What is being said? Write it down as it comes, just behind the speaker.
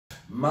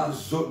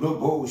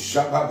Mazodobo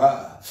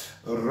Jababa,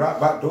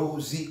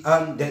 Rabadozi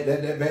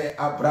Andedebe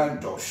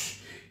Abrandos,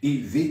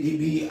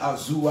 Ividibi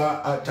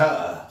Azua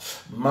Ata,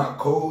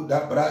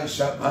 Makoda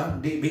Braja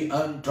Bandibi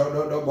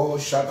Antodobo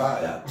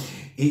Shabaya,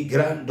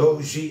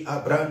 Igrandoji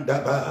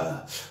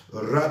Abrandaba,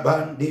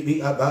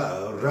 Rabandibi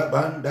Aba,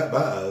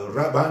 Rabandaba,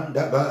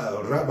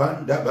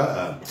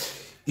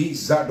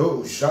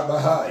 Izado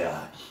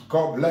Shabahaya.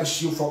 God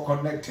bless you for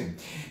connecting.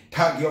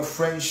 Tag your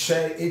friends,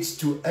 share it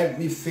to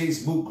every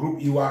Facebook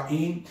group you are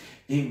in.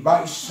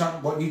 Invite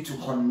somebody to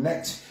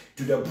connect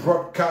to the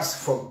broadcast,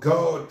 for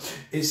God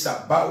is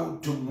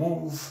about to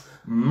move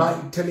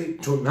mightily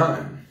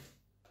tonight.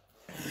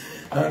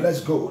 Now let's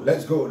go.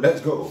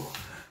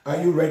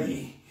 Are you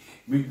ready?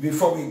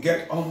 Before we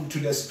get on to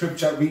the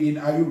scripture reading,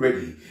 are you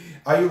ready?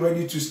 Are you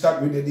ready to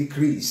start with the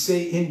decree?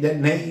 Say, in the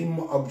name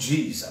of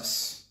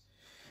Jesus.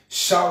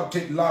 Shout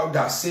it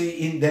louder. Say,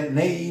 in the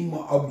name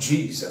of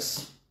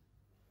Jesus.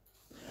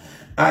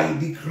 I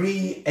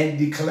decree and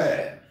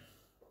declare.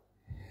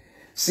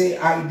 Say,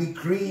 I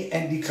decree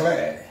and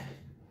declare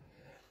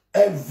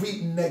every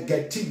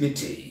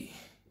negativity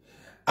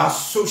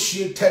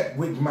associated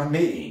with my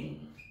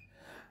name,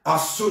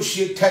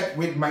 associated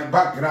with my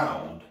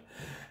background,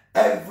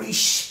 every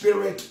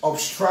spirit of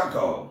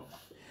struggle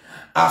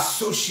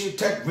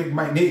associated with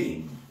my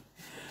name,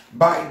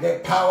 by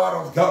the power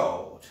of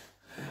God,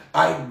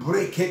 I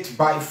break it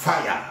by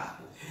fire.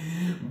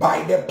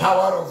 By the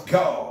power of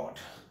God,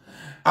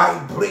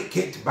 I break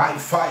it by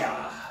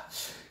fire.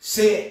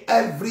 Say,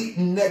 every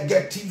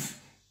negative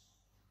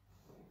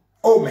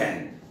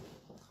omen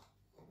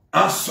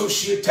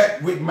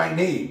associated with my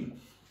name,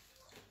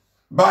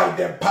 by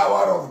the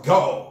power of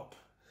God,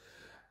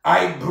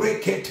 I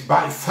break it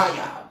by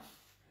fire.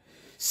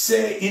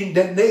 Say, in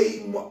the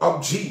name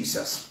of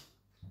Jesus,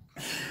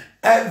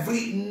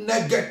 every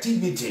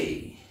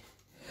negativity,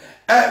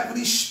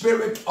 every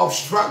spirit of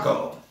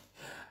struggle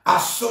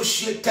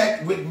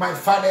associated with my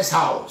father's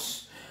house,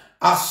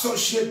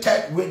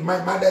 associated with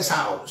my mother's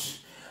house,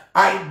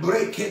 I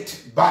break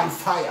it by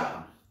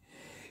fire.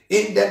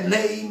 In the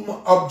name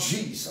of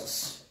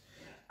Jesus,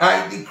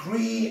 I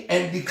decree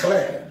and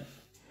declare,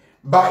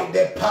 by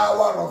the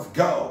power of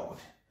God,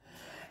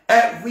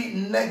 every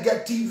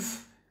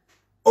negative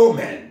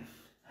omen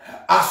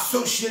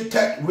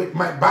associated with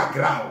my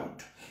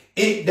background,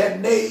 in the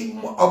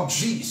name of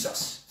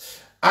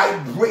Jesus, I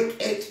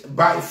break it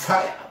by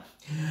fire.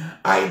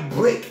 I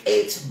break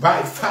it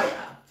by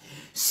fire.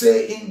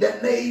 Say, in the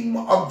name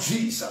of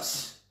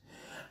Jesus,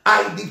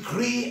 I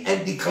decree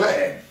and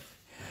declare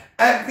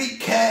every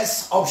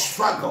curse of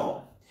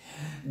struggle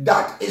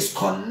that is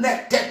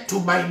connected to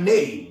my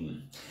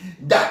name,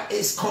 that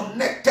is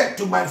connected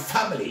to my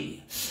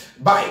family,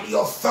 by the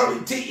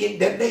authority in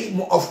the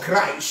name of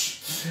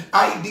Christ,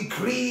 I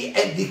decree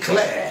and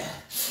declare,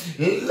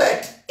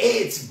 let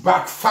it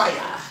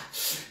backfire.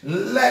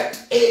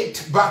 Let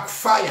it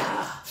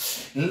backfire.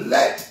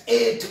 Let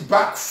it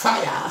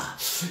backfire.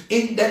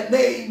 In the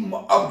name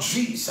of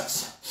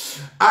Jesus,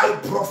 I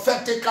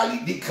prophetically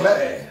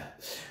declare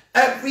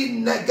every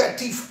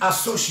negative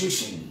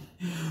association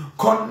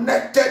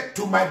connected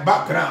to my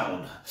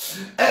background,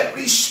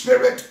 every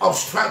spirit of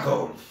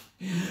struggle,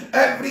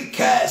 every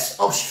curse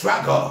of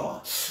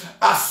struggle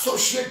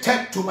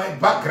associated to my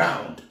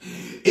background,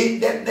 in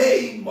the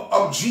name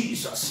of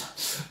Jesus,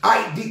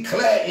 I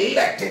declare,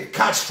 let it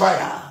catch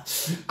fire.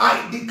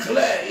 I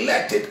declare,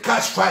 let it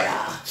catch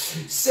fire.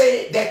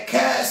 Say, the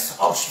curse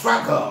of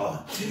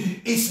struggle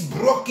is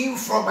broken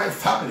from my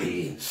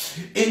family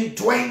in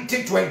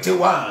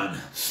 2021.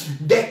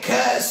 The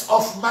curse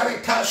of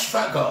marital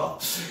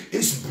struggle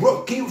is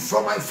broken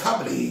from my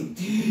family.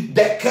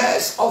 The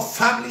curse of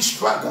family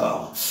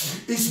struggle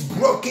is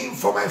broken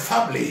from my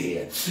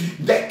family.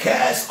 The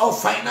curse of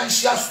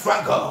financial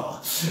struggle,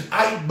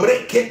 I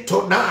break it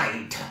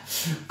tonight.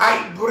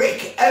 I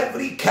break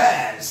every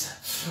curse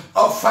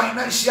of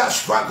financial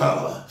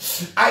struggle.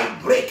 I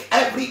break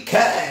every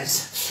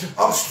curse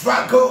of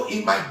struggle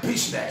in my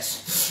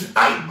business.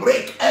 I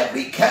break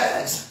every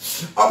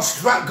curse of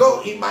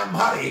struggle in my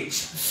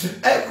marriage.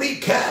 Every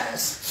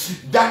curse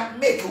that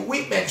make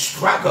women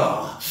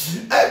struggle.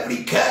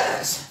 Every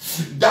curse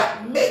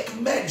that make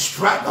men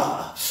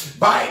struggle,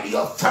 by the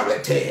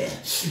authority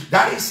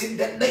that is in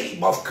the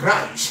name of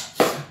Christ,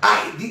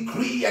 I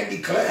decree and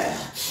declare,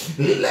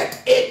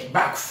 let it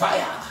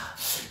backfire.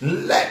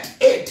 Let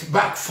it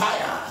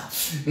backfire.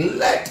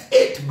 Let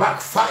it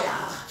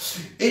backfire.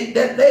 In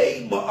the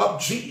name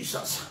of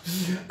Jesus,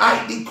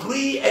 I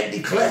decree and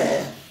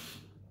declare,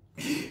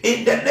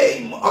 in the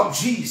name of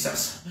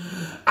Jesus,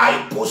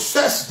 I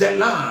possess the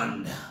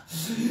land.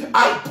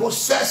 I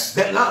possess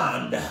the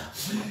land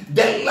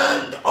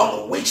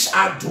on which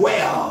I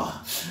dwell.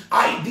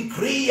 I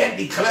decree and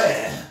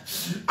declare,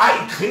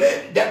 I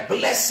claim the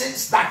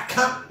blessings that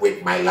come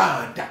with my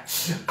land.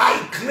 I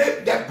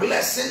claim the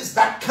blessings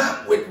that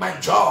come with my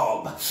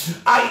job.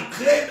 I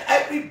claim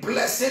every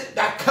blessing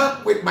that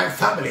come with my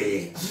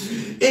family.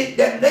 In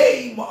the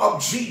name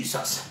of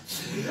Jesus,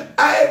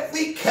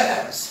 every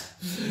curse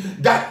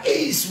that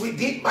is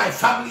within my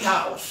family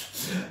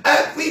house,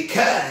 every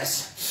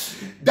curse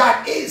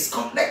that is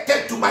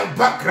connected to my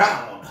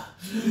background,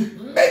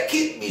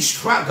 making me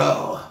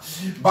struggle,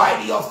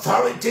 by the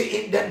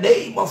authority in the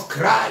name of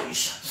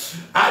Christ,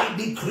 I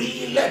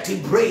decree, let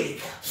it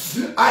break.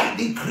 I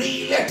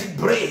decree, let it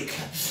break.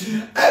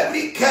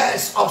 Every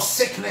curse of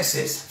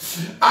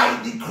sicknesses,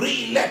 I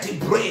decree, let it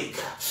break.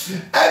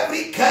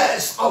 Every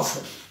curse of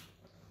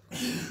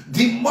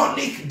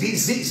demonic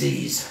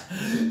diseases,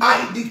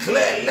 I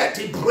declare, let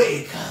it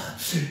break.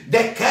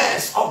 The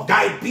curse of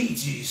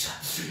diabetes,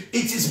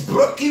 it is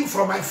broken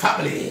from my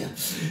family.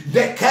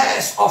 The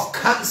curse of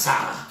cancer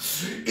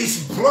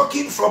is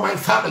broken from my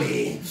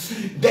family.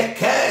 The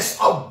curse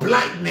of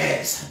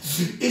blindness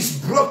is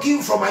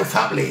broken from my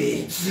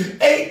family.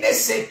 Any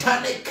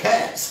satanic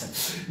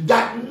curse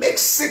that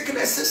makes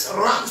sicknesses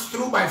runs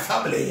through my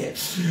family,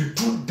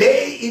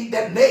 today in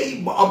the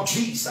name of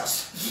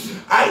Jesus,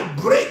 I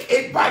break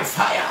it by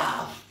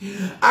fire.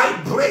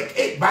 I break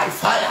it by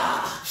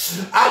fire.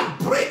 I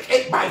break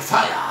it by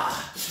fire.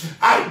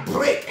 I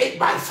break it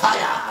by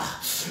fire.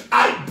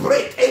 I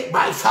break it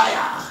by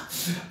fire.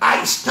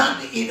 I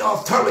stand in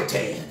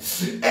authority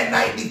and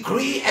I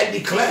decree and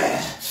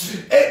declare,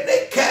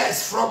 any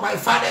curse from my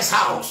father's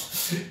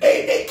house,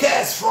 any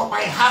curse from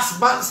my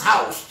husband's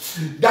house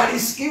that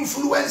is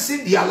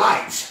influencing their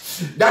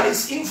lives, that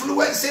is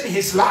influencing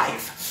his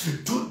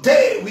life,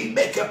 today we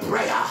make a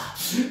prayer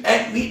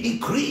and we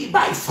decree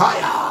by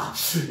fire,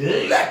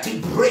 let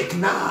it break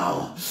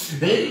now.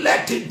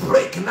 Let it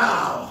break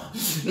now.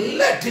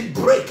 Let it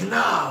break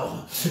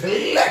now.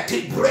 Let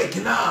it break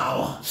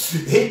now.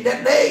 In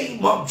the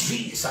name of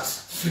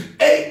Jesus,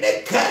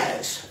 any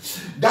curse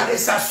that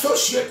is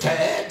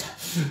associated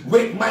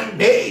with my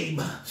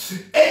name,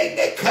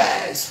 any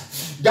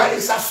curse that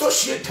is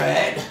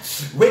associated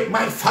with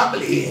my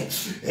family,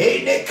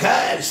 any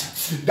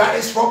curse that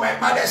is from my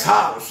mother's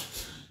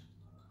house,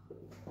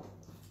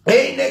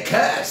 any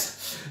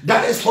curse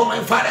that is from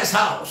my father's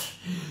house,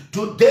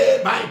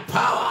 today by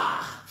power,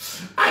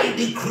 I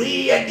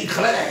decree and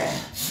declare,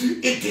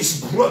 it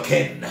is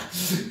broken.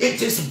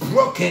 It is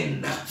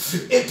broken.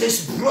 It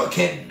is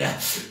broken.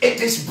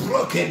 It is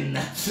broken.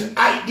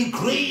 I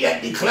decree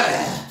and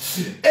declare,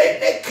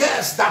 any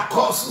curse that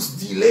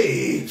causes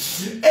delay,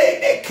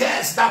 any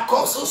curse that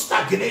causes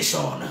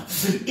stagnation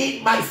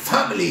in my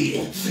family,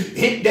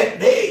 in the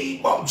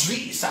name of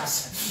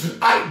Jesus,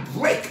 I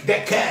break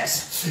the curse.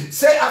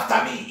 Say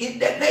after me, in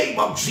the name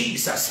of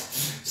Jesus.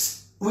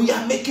 We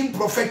are making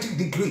prophetic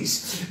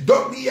decrees.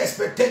 Don't be a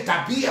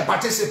spectator, be a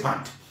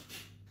participant.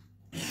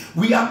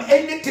 We are,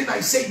 anything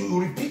I say, you will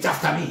repeat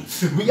after me.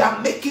 We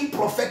are making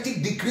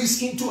prophetic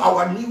decrees into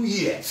our new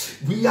year.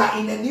 We are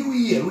in a new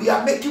year. We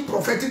are making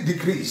prophetic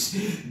decrees.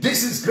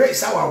 This is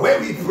Grace Hour,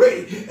 where we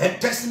pray and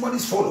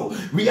testimonies follow.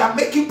 We are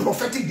making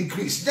prophetic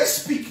decrees.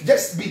 Just speak,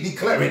 just be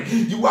declaring.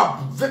 You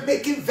are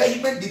making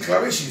vehement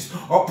declarations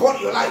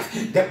upon your life.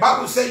 The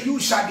Bible says, you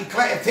shall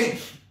declare a thing,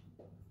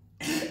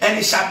 and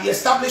it shall be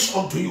established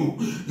unto you.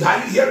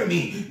 Are you hearing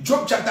me?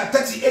 Job chapter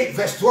 38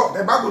 verse 12.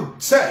 The Bible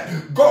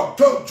said, God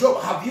told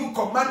Job, have you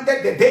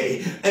commanded the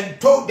day and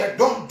told the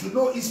dawn to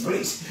know its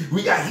place?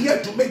 We are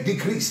here to make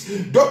decrees.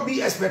 Don't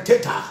be a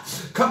spectator.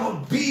 Come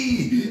on,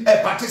 be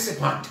a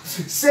participant.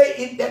 Say,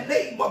 in the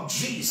name of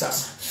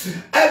Jesus,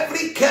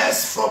 every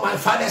curse from my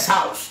father's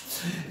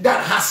house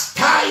that has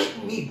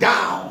tied me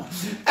down,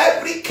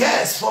 every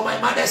curse from my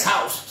mother's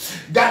house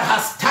that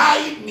has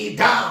tied me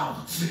down,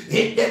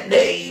 in the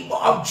name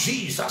of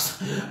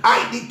Jesus,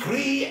 I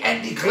decree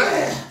and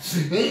declare,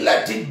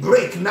 let it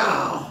break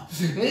now.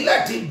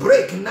 Let it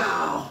break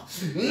now.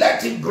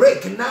 Let it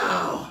break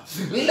now.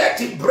 Let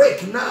it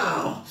break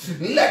now.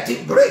 Let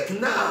it break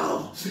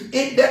now.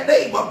 In the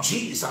name of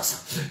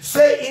Jesus.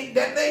 Say, in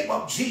the name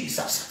of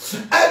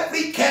Jesus,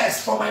 every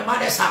curse from my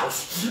mother's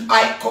house,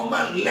 I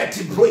command, let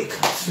it break.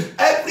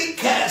 Every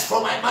curse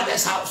from my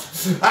mother's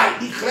house, I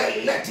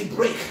declare, let it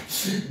break.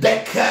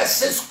 The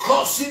curses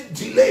causing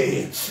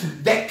delay,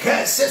 the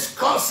curses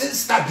causing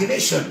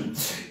stagnation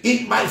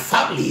in my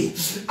family,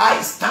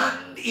 I stand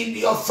in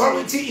the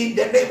authority in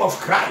the name of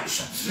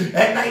Christ,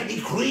 and I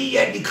decree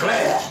and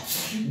declare,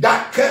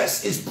 that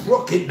curse is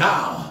broken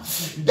now.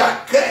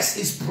 That curse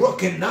is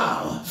broken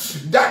now.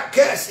 That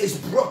curse is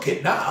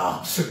broken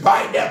now.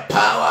 By the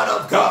power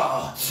of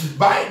God.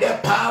 By the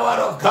power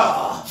of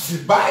God.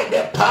 By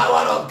the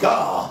power of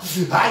God.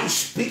 I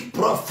speak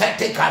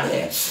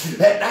prophetically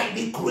and I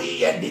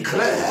decree and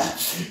declare,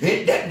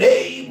 in the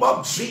name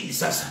of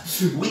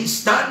Jesus, we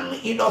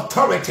stand in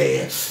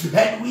authority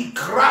and we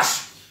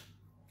crush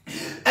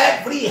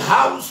every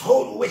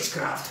household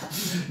witchcraft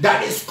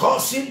that is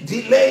causing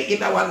delay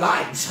in our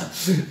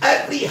lives,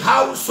 every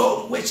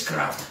household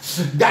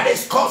witchcraft that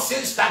is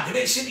causing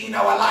stagnation in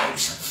our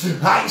lives,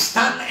 I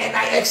stand and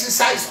I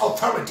exercise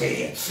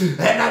authority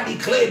and I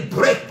declare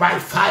break by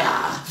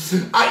fire.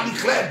 I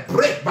declare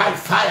break by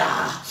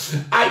fire.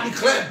 I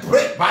declare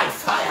break by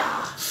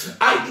fire.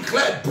 I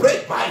declare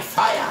break by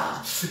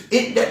fire.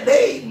 In the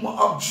name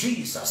of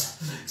Jesus.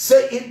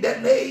 Say, in the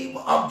name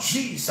of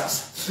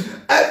Jesus,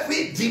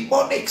 every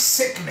demonic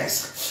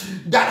sickness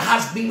that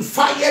has been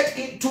fired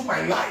into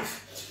my life,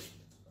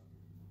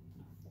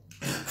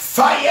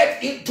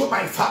 fired into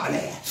my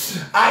family,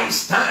 I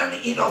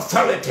stand in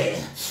authority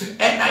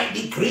and I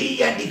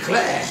decree and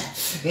declare,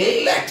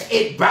 let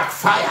it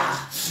backfire,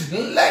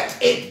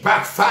 let it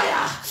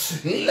backfire,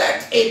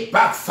 let it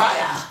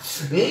backfire,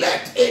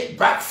 let it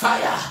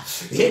backfire.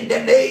 In the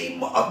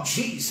name of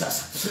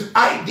Jesus,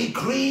 I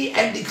decree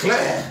and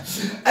declare,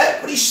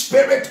 every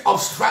spirit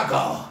of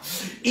struggle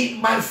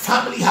in my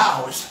family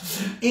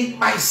house, in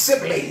my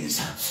siblings,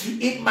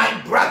 in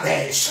my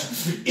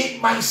brothers, in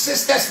my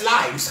sisters'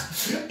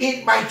 lives,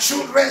 in my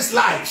children's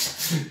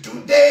lives,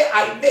 today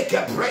I make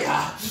a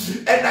prayer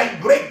and I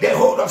break the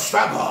hold of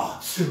struggle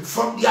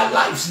from their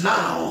lives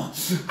now.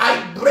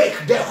 I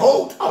break the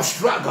hold of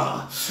struggle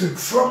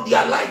from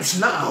their lives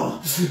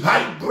now.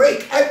 I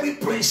break every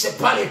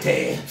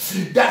principality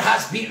that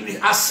has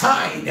been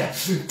assigned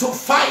to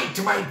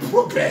fight my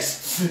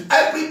progress,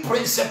 every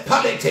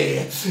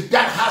principality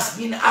that has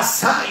been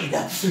assigned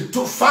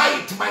to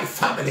fight my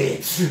family,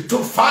 to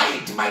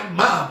fight my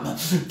mom,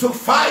 to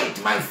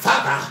fight my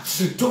father,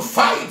 to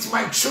fight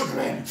my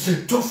children,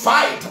 to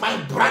fight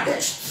my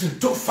brothers,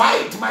 to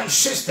fight my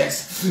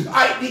sisters.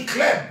 I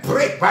declare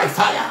break by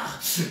fire.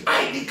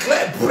 I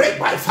declare break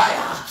by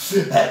fire.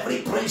 Every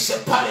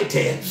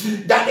principality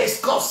that is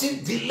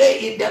causing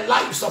delay in the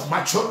lives of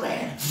my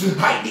children,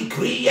 I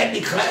decree and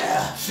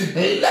declare,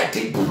 let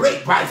it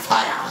break by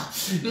fire.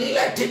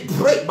 Let it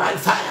break by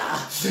fire.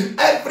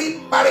 Every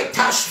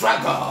marital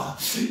struggle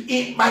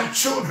in my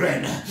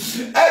children,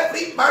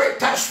 every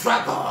marital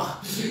struggle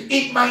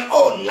in my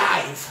own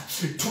life,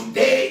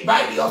 today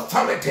by the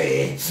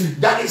authority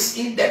that is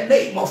in the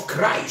name of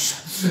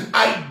Christ,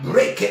 I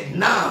break it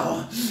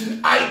now.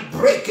 I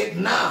break it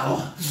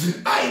now.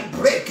 I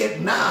break it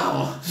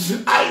now.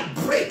 I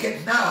break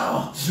it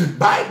now.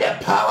 By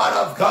the power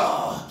of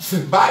God.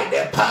 By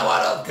the power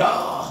of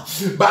God.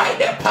 By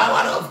the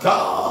power of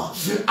God.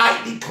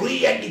 I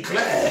decree and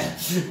declare,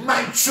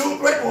 my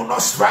children will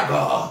not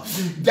struggle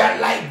that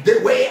like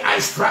the way I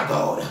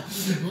struggled.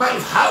 My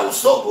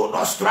household will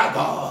not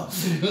struggle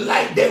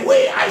like the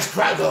way I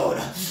struggled.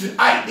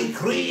 I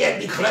decree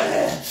and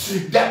declare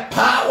the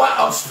power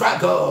of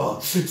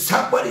struggle.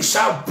 Somebody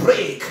shall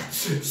break.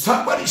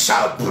 Somebody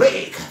shall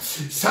break.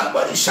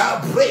 Somebody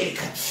shall break.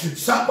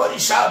 Somebody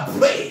shall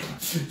break.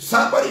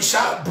 Somebody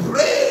shall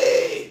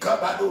break.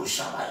 Kabadu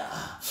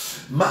Shabaya.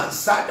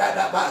 Mazada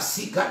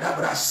Dabasika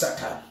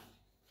Dabrasata.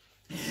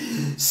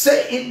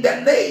 Say in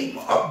the name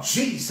of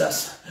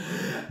Jesus,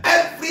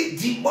 every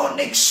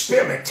demonic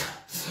spirit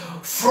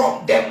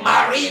from the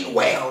marine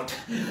world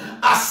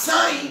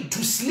assigned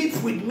to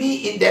sleep with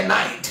me in the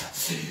night.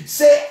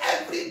 Say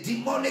every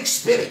demonic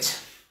spirit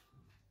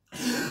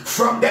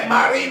from the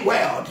marine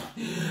world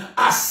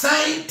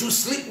assigned to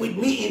sleep with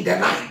me in the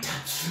night,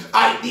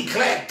 I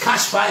declare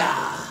catch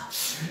fire.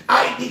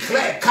 I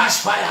declare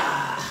catch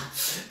fire.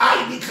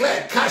 I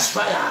declare catch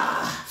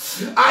fire.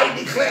 I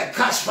declare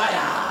catch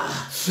fire.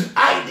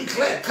 I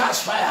declare catch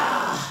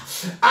fire.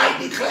 I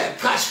declare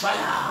catch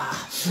fire.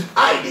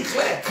 I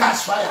declare catch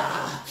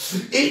fire.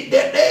 In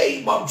the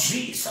name of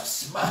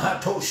Jesus.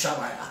 Mahato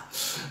Shabaya.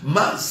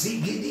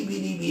 Mazigidi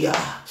Binibia.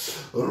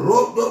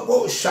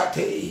 Rodobo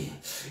Shate.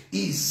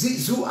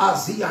 Izizu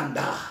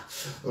Azianda.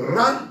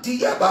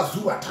 Rantia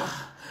Bazuata.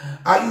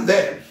 Are you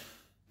there?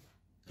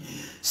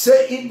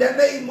 Say in the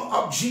name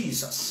of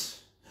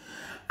Jesus,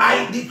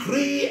 I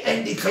decree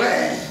and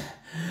declare,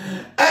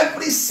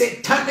 every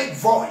satanic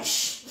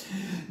voice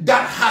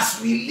that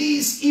has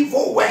released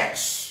evil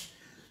words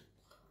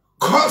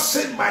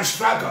causing my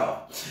struggle,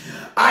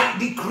 I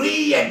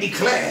decree and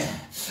declare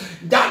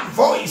that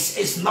voice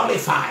is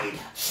nullified.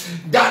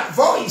 That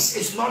voice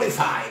is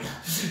nullified.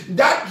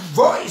 That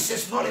voice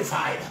is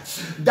nullified.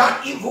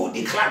 That evil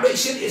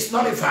declaration is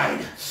nullified.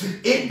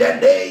 In the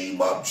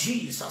name of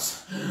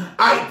Jesus,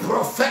 I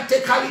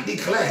prophetically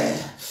declare,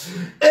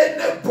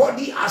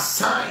 anybody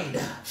assigned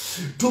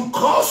to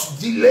cause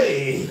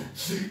delay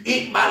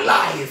in my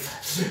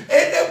life,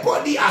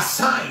 anybody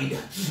assigned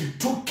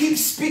to keep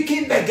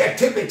speaking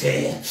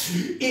negativity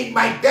in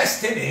my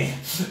destiny,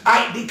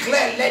 I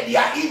declare, let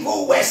their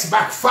evil words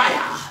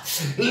backfire.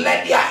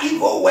 Let their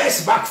evil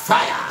words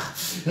backfire.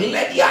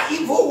 Let their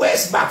evil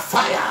words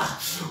backfire.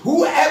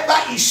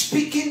 Whoever is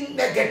speaking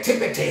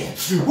negativity,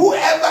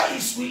 whoever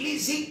is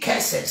releasing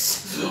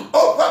curses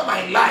over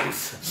my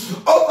life,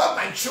 over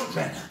my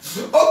children,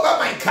 over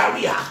my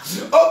career,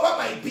 over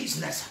my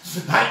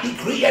business, I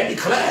decree and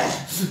declare,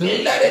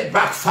 let it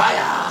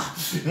backfire.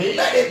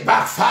 Let it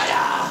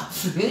backfire.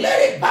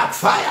 Let it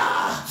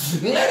backfire.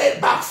 Let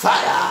it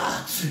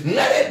backfire.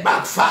 Let it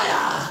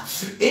backfire.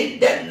 In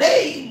the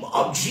name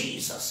of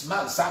Jesus.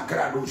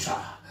 Mansagradusha.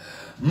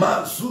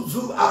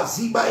 Mansuzu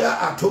Azibaya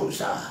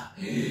Atosha.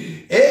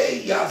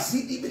 E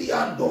Yazidi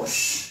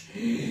Briandos.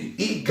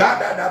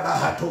 Igada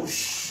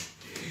Dabahatosh.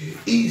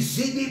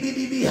 Izidi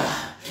Bibia.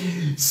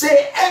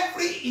 Say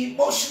every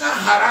emotional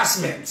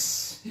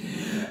harassment,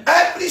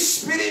 every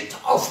spirit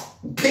of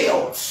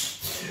guilt,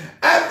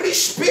 every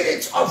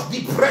spirit of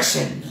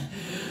depression,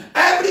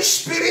 Every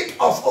spirit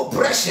of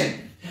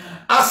oppression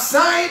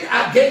assigned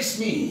against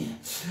me,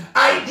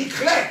 I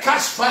declare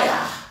catch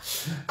fire.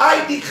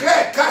 I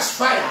declare catch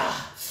fire.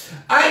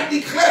 I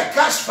declare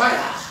catch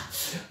fire.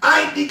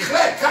 I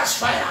declare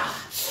catch fire.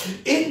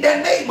 In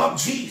the name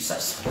of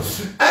Jesus,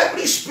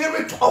 every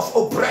spirit of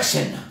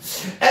oppression,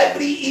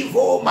 every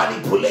evil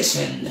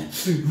manipulation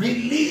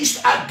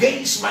released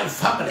against my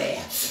family,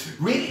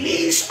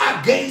 released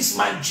against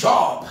my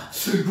job,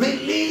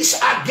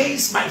 released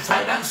against my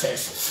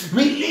finances,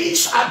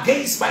 released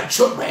against my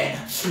children.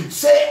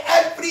 Say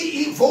every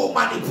evil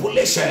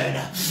manipulation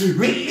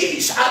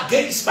released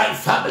against my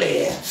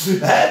family,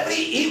 every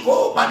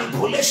evil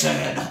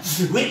manipulation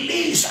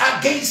released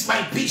against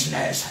my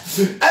business,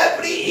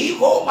 every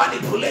evil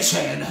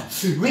manipulation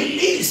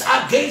released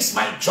against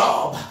my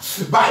job,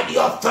 by the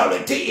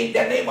authority in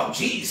the name of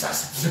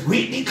Jesus,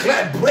 we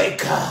declare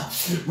breaker,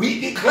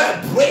 we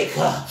declare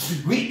breaker,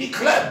 we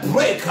declare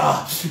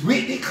breaker,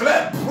 we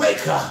declare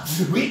breaker,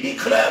 we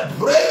declare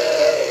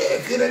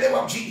break in the name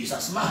of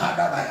Jesus.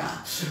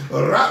 Mahadabaya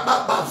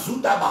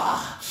Rababazudaba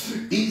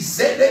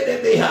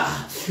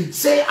Izedebeha.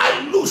 Say,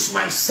 I lose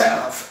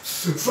myself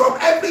from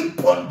every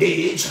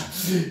bondage,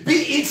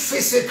 be it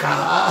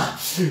physical,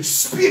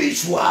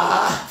 spiritual,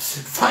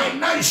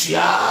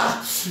 financial,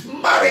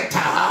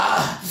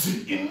 marital,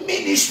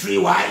 ministry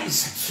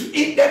wise,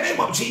 in the name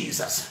of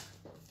Jesus.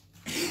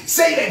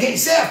 Say it again,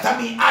 say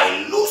after me,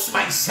 I lose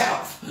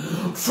myself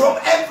from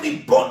every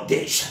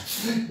bondage,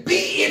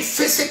 be it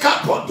physical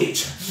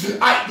bondage,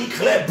 I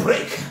declare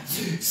break.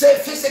 Say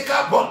physical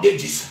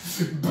bondages,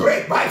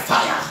 break by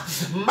fire.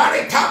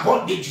 Marital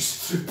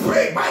bondages,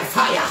 break by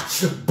fire.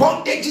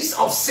 Bondages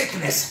of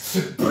sickness,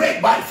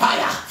 break by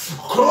fire.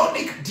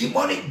 Chronic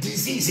demonic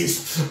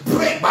diseases,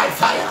 break by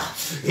fire.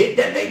 In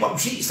the name of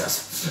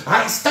Jesus,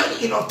 I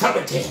stand in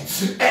authority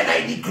and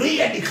I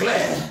decree and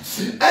declare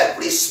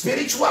every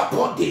spiritual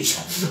bondage,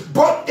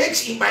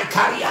 bondage in my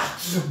career,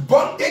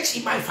 bondage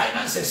in my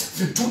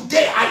finances,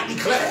 today I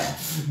declare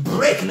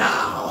break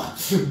now,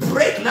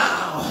 break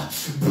now,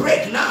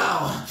 break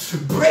now,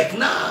 break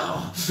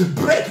now,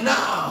 break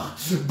now,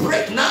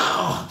 break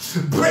now,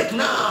 break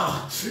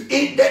now,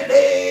 in the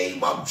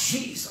name of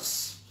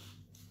Jesus.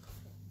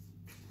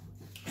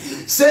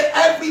 Say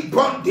every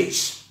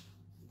bondage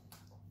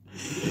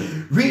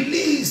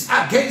release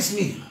against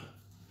me.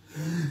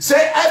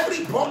 Say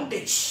every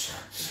bondage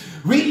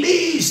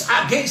release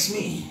against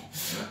me,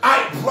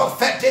 I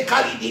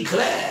prophetically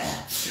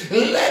declare,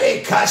 let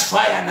it catch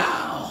fire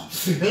now.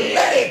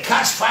 Let it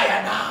catch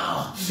fire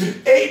now.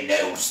 A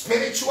new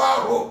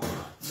spiritual rope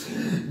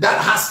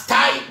that has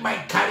tied my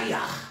career,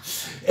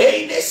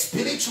 any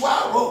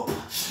spiritual rope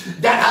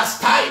that has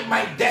tied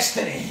my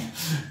destiny,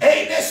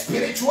 any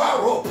spiritual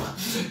rope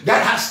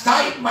that has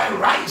tied my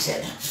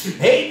rising,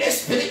 any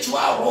spiritual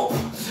rope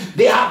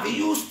they have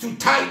used to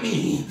tie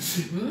me,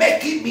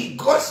 making me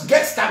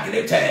get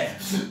stagnated,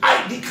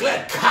 I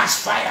declare catch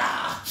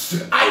fire.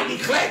 I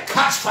declare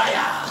catch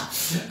fire.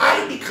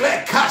 I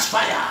declare catch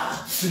fire.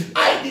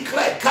 I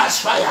declare catch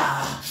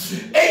fire.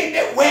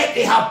 Anywhere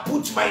they have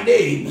put my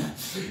name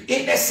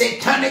in a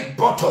satanic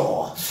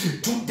bottle,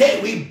 today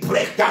we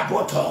break that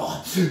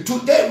bottle.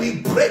 Today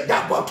we break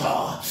that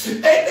bottle.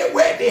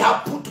 Anywhere they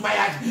have put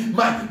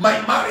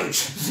my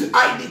marriage,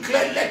 I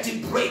declare let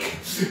it break.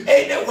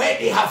 Anywhere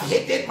they have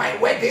hidden my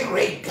wedding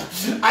ring,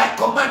 I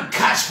command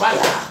catch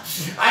fire.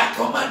 I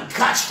command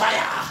catch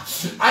fire.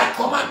 I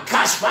command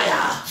catch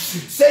fire.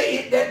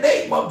 Say in the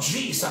name of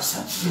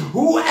Jesus,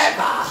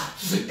 whoever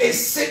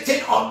is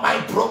sitting on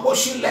my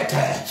promotion letter,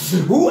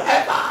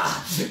 whoever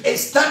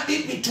is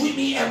standing between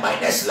me and my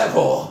next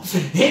level,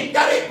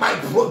 hindering my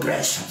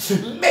progress,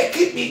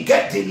 making me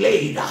get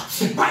delayed,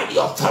 by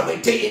the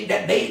authority in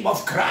the name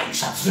of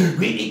Christ,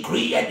 we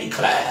decree and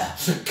declare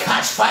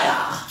catch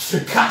fire,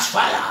 catch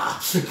fire,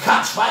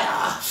 catch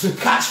fire,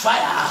 catch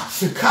fire,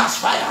 catch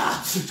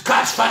fire,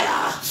 catch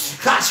fire,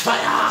 catch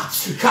fire,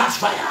 catch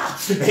fire.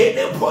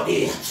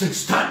 Anybody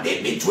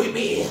standing between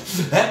me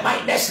and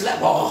my next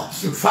level,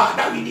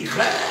 Father, we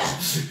declare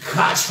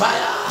catch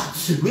fire.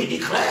 We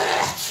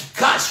declare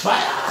catch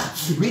fire.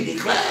 We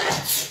declare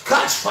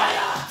catch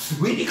fire.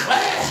 We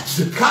declare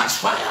catch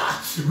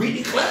fire. We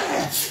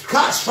declare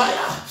catch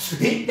fire.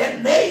 In the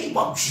name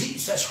of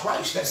Jesus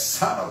Christ, the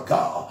Son of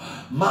God.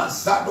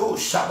 Mazado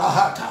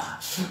Shabahata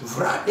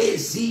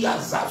Vradezia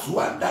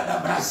Zazwanda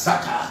da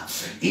Brasata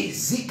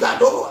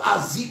Izigado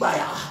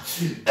Azibaya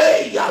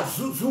Eya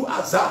Zuzu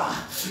Azar.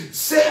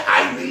 Say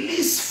I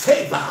release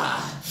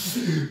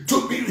favor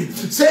to be.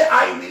 Say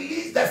I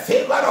release the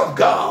favor of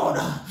God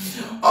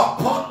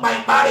upon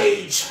my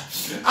marriage.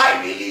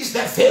 I release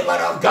the favor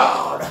of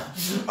God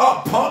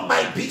upon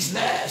my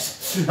business.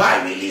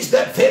 I release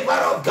the favor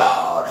of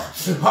God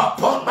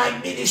upon my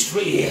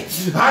ministry.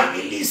 I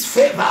release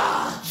favor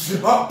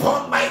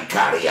upon my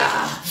career.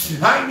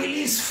 I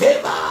release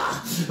favor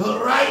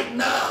right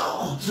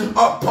now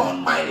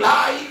upon my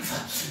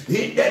life.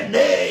 In the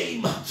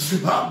name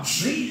of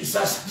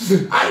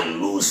Jesus, I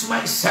lose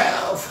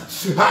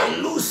myself, I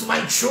lose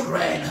my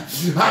children,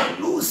 I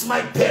lose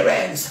my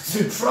parents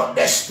from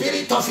the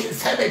spirit of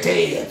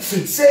infirmity.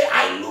 Say,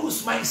 I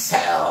lose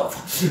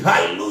myself,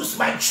 I lose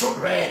my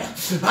children,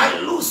 I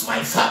lose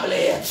my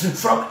family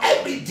from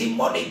every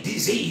demonic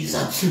disease,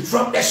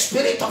 from the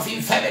spirit of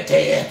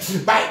infirmity.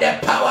 By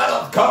the power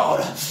of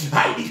God,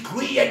 I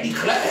decree and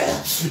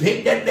declare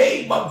in the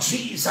name of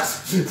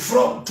Jesus,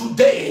 from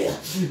today,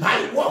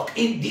 I walk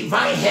in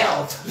divine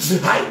health.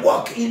 I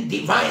walk in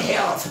divine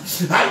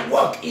health. I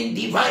walk in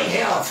divine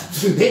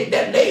health in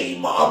the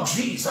name of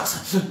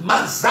Jesus.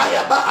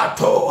 Mazaya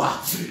Ba'ato,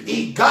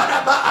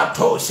 Igara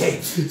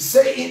Ba'atose.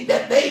 Say, in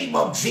the name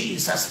of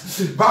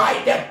Jesus,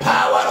 by the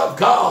power of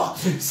God.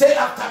 Say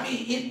after me,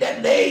 in the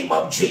name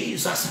of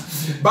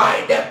Jesus,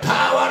 by the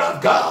power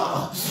of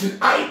God,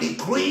 I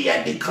decree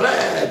and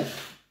declare,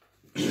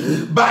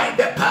 by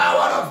the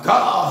power of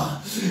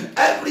God,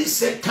 every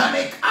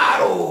satanic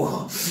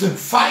arrow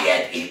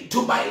fired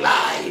into my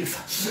life,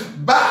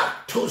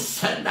 back to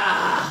sender.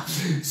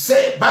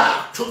 Say,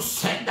 back to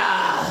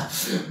sender,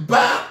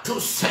 back to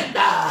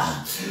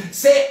sender.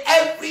 Say,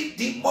 every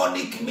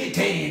demonic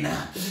meeting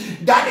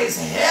that is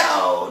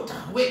held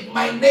with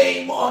my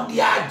name on the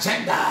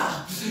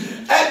agenda,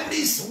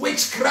 every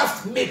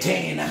witchcraft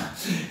meeting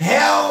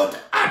held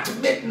at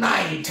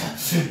midnight,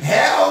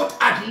 held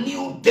at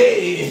new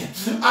day,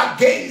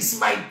 against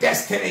my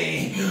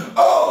destiny,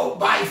 oh,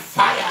 by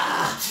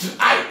fire,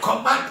 I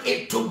command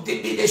it to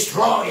be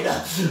destroyed.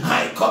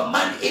 I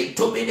command it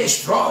to be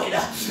destroyed.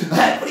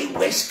 Every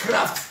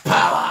witchcraft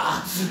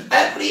power,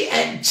 every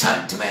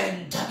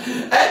enchantment,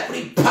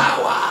 every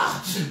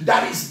power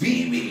that is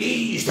being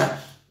released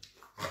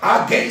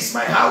against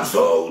my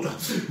household,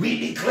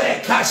 we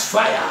declare catch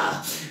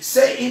fire.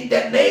 Say, in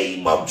the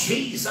name of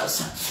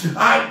Jesus,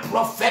 I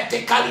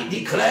prophetically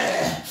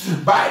declare,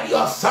 by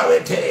the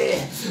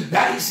authority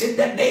that is in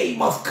the name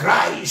of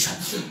Christ,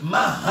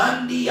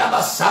 Mahandi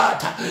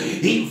Abasata,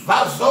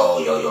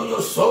 Ivazo Yo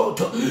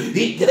Soto,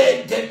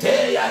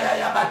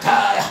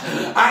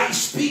 I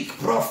speak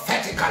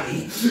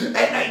prophetically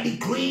and I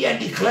decree and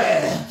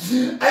declare,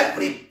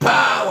 every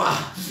power,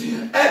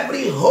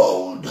 every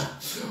hold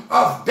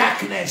of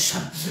darkness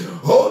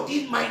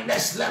holding my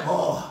next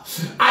level,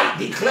 I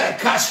declare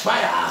catch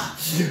fire.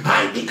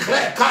 I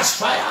declare catch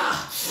fire.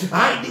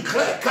 I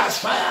declare catch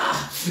fire.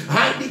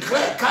 I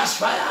declare catch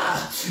fire.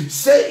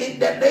 Say, in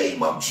the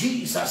name of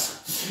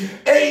Jesus,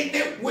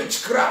 any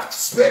witchcraft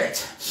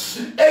spirit,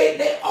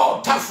 any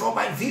altar from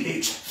my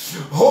village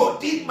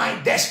holding my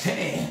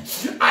destiny,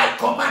 I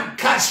command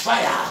catch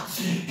fire,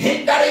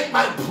 hindering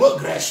my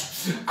progress.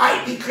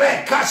 I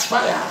declare catch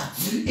fire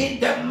in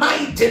the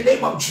mighty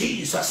name of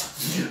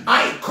Jesus.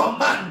 I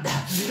command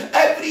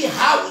every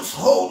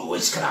household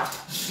witchcraft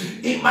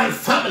in my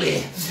family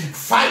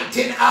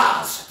fighting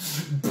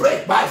us,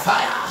 break by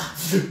fire,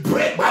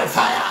 break by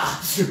fire,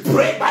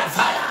 break by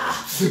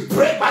fire,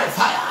 break by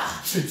fire.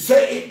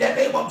 Say, in the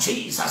name of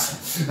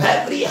Jesus,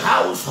 every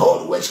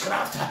household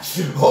witchcraft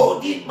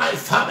holding my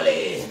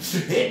family,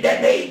 in the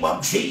name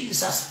of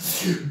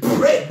Jesus,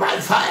 break by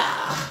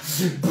fire,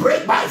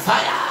 break by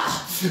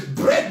fire,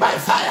 break by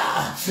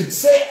fire.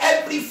 Say,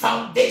 every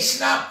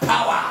foundational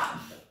power,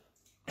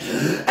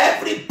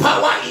 every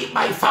power in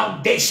my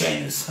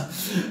foundations,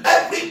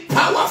 every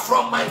power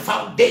from my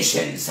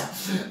foundations,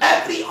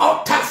 every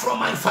altar from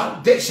my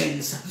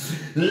foundations,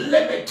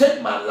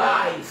 limiting my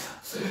life,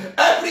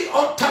 every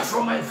altar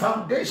from my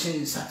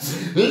foundations,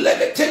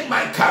 limiting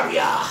my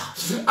career,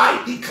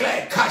 I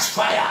declare catch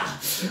fire.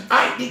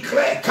 I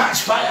declare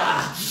catch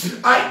fire.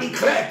 I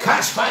declare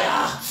catch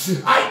fire.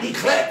 I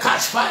declare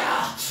catch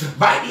fire.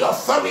 By the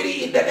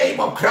authority in the name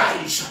of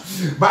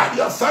Christ. By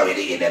the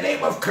authority in the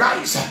name of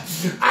Christ.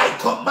 I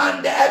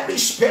command every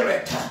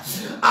spirit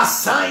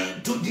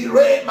assigned to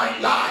derail my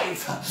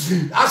life,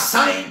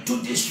 assigned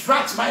to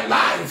distract my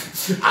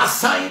life,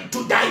 assigned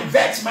to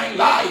divert my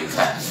life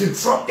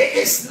from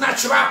its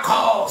natural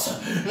cause,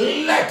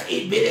 let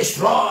it be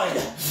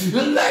destroyed.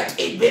 Let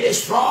it be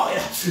destroyed.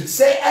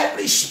 Say,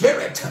 every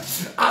spirit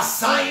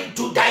assigned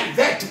to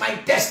divert my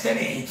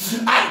destiny,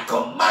 I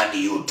command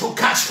you to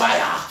catch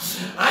fire.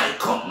 I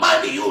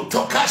command you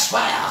to catch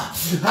fire.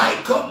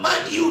 I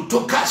command you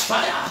to catch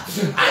fire.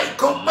 I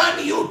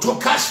command you to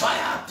catch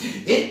fire.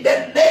 In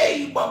the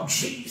name of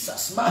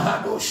Jesus.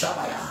 Mahado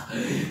Shabaya.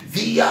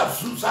 Via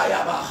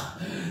Zuzayaba.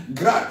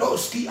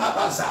 Gradoski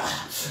Abaza.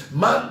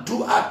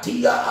 Mantu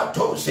Atia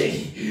Atose.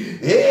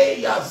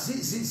 Eya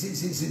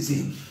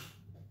Zizi.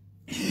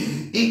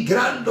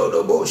 Igrando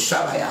Dobo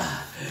Shabaya.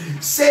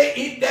 Say,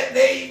 in the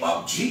name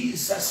of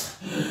Jesus,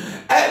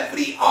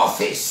 every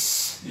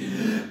office,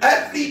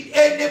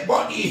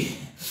 anybody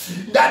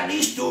that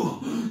needs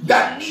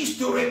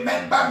to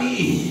remember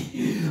me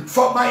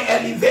for my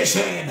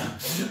elevation,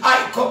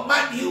 I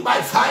command you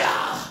by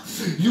fire,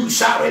 you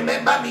shall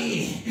remember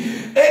me.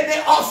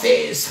 Any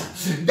office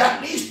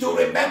that needs to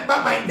remember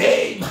my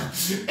name,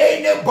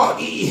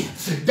 anybody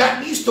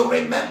that needs to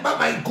remember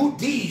my good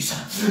deeds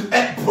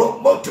and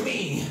promote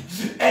me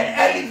and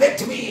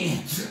elevate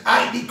me,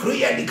 I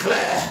decree and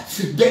declare,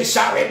 they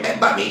shall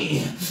remember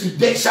me.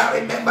 They shall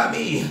remember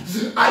me.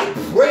 I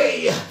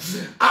pray,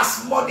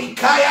 as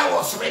Mordecai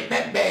was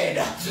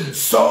remembered,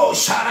 so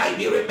shall I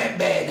be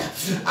remembered.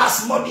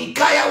 As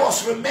Mordecai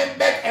was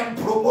remembered and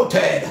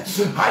promoted,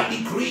 I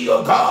decree,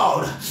 oh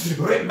God,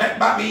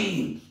 remember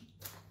me.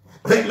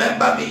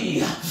 Remember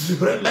me,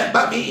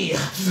 remember me,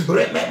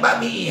 remember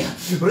me,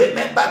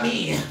 remember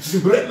me,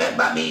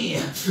 remember me,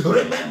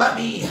 remember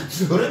me,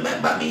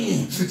 remember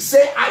me.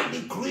 Say, I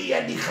decree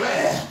and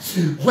declare,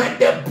 when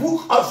the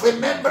book of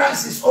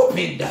remembrance is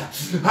opened,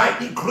 I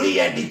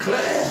decree and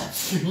declare,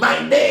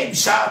 my name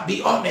shall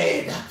be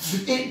honored.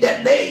 In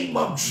the name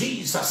of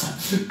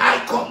Jesus,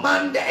 I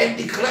command and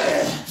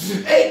declare,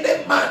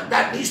 any man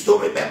that needs to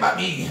remember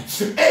me,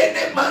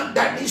 any man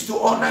that needs to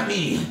honor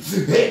me,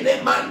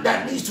 any man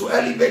that needs to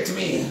elevate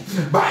me,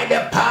 by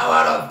the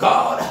power of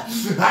God,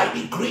 I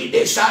decree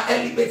they shall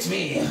elevate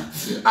me.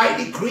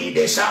 I decree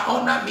they shall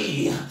honor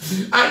me.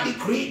 I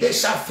decree they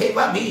shall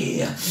favor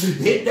me.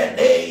 In the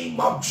name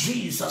of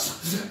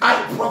Jesus,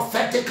 I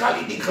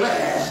prophetically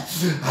declare,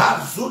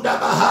 Hazuda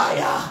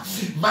Bahaya,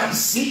 my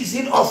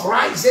season of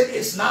rising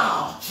is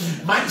now.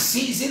 My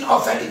season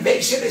of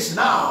elevation is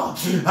now.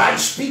 I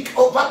speak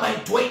over my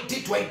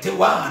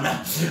 2021.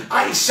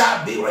 I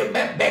shall be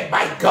remembered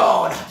by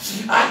God.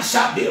 I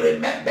shall be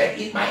remembered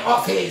in my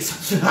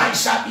office. I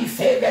shall be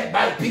favored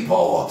by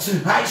people.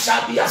 I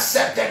shall be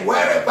accepted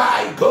wherever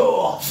I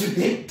go.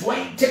 In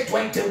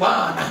 2021,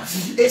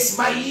 it's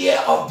my year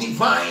of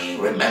divine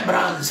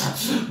remembrance.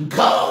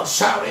 God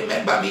shall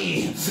remember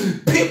me.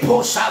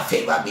 People shall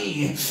favor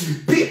me.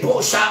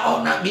 People shall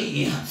honor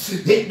me.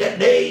 In the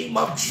name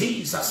of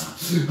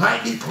Jesus,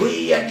 I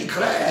decree and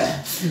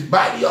declare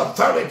by the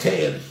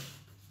authority,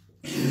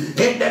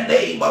 in the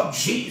name of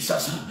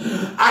Jesus,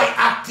 I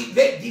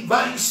activate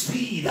divine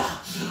speed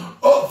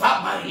over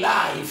my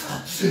life.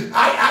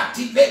 I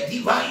activate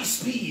divine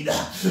speed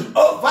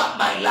over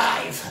my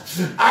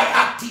life. I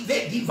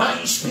activate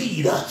divine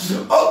speed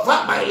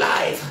over my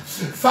life.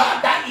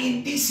 Father,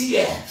 in this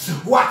year,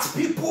 what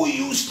people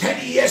use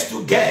 10 years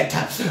to get,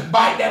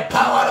 by the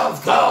power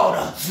of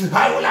God,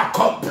 I will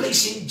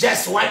accomplish in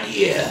just 1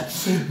 year.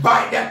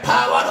 By the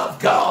power of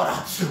God,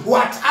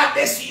 what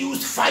others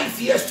used 5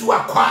 years to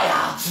acquire,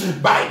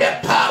 by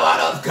the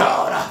power of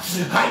God,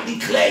 I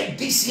declare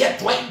this year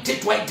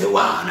 2021,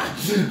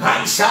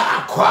 I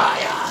shall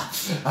acquire.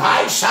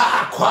 I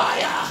shall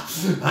acquire.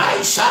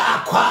 I shall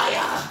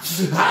acquire.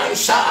 I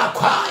shall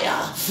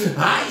acquire.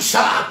 I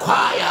shall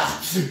acquire.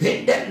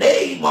 In the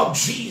name of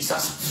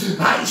Jesus,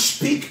 I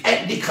speak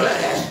and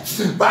declare,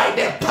 by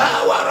the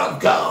power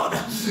of God,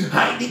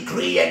 I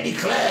decree and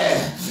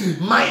declare,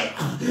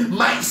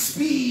 my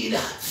speed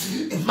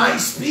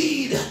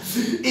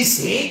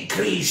is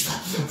increased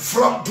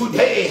from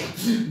today.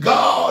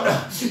 God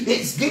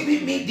is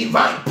giving me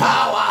divine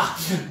power.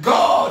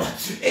 God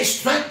is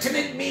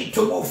strengthening me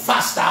to move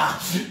faster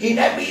in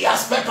every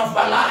aspect of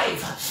my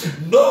life.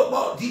 No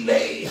more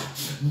delay,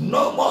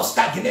 no more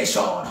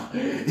stagnation.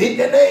 In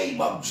the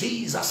name of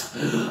Jesus,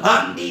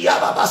 and the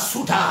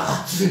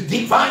Ababasuta,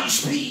 divine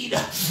speed,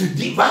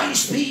 divine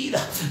speed.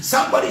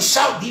 Somebody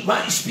shout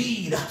divine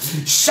speed,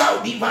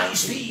 shout divine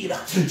speed,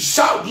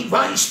 shout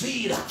divine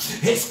speed.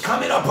 It's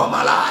coming upon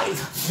my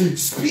life.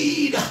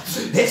 Speed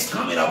is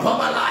coming upon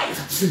my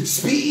life.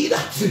 Speed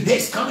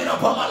is coming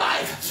upon my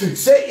life.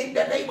 Say, in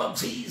the name of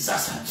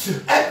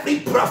Jesus, every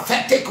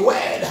prophetic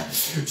word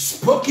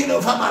spoken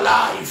over my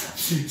life.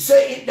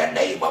 Say, in the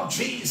name of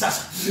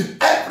Jesus,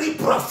 every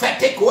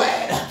prophetic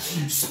word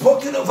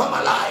spoken over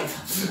my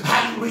life,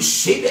 I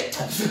receive it.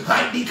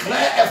 I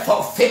declare a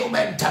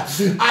fulfillment.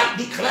 I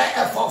declare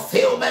a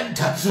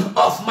fulfillment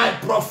of my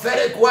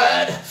prophetic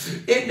word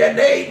in the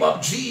name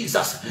of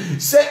Jesus.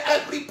 Say,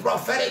 every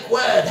prophetic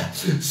word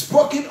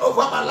spoken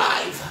over my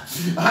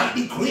life, I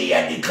decree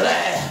and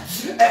declare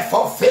a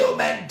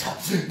fulfillment.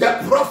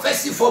 The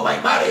prophecy for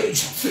my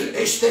marriage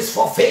is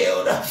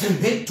fulfilled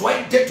in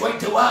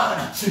 2021.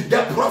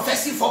 The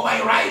prophecy for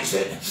my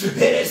rising, it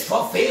is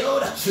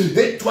fulfilled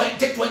in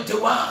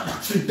 2021.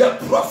 The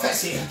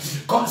prophecy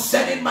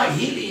concerning my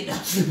healing,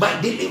 my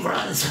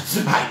deliverance,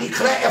 I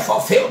declare a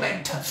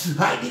fulfillment.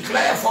 I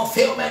declare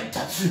fulfillment.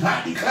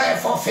 I declare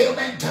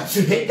fulfillment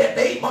in the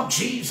name of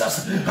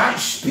Jesus. I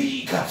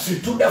speak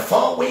to the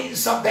four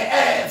winds of the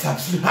earth.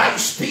 I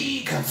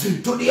speak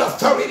to the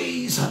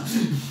authorities.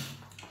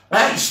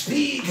 I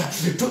speak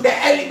to the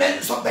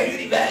elements of the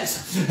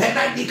universe, and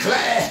I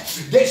declare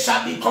they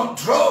shall be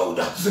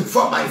controlled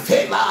for my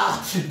favor.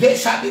 They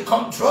shall be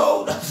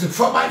controlled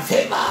for my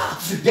favor.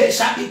 They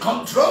shall be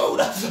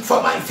controlled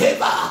for my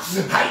favor.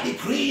 I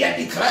decree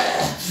and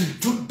declare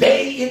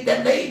today, in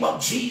the name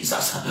of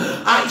Jesus,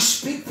 I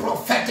speak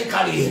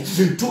prophetically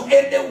to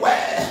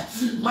anywhere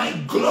my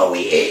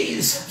glory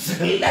is.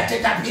 Let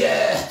it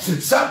appear.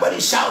 Somebody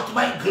shout,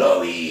 my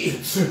glory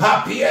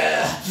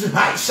appear.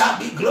 I shall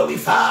be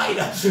glorified.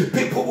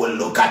 People will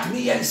look at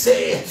me and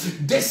say,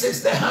 this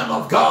is the hand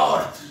of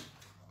God.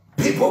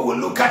 People will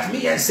look at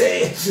me and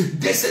say,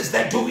 this is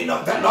the doing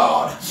of the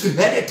Lord,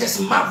 and it is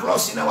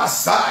marvelous in our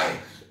sight.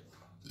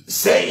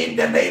 Say in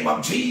the name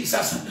of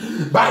Jesus,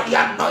 by the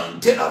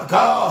anointing of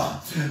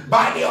God,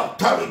 by the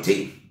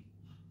authority,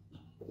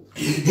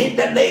 in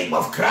the name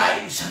of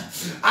Christ,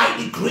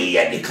 I decree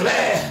and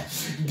declare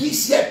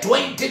this year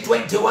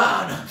 2021,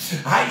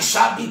 I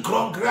shall be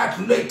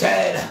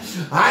congratulated.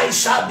 I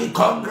shall be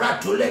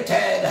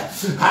congratulated.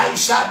 I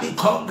shall be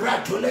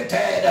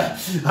congratulated.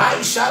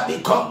 I shall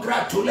be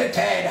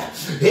congratulated.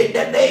 In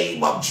the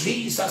name of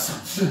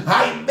Jesus,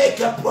 I make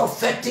a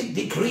prophetic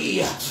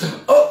decree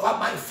over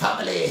my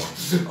family,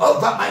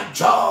 over my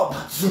job,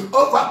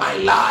 over my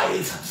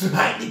life.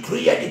 I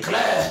decree and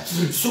declare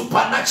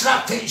supernatural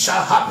things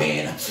shall happen.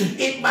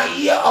 In my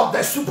year of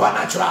the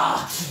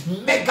supernatural,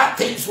 mega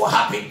things will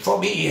happen for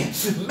me.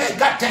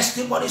 Mega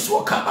testimonies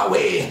will come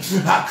away.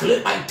 I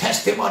claim my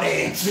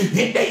testimony.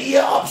 In the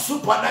year of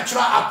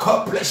supernatural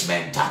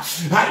accomplishment,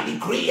 I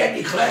decree and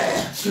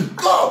declare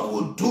God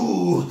will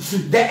do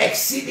the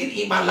exceeding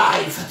in my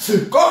life.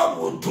 God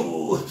will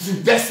do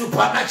the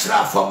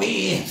supernatural for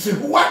me.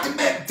 What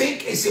men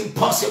think is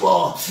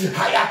impossible,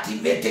 I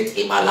activate it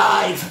in my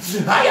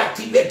life. I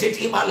activate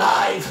it in my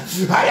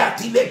life. I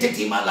activate it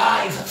in my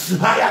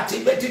life. I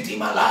activate it in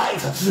my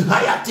life.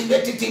 I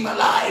activate it in my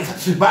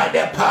life by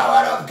the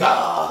power of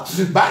God.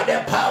 By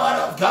the power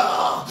of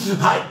God,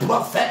 I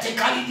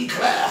prophetically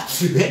declare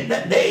in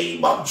the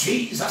name of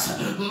Jesus.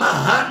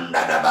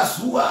 Mahanda da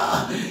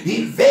basua,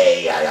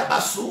 Iveya ya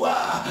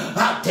basua,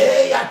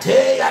 ate,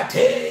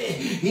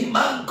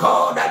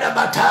 Imanko da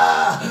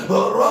bata,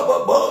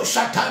 Robobo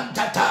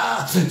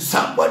shatantata.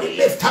 Somebody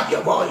lift up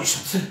your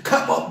voice.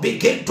 Come on,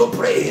 begin to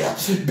pray.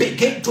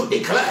 Begin to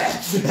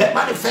declare a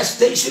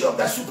manifestation of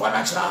the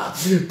supernatural.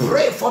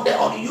 Pray for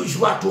the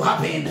unusual to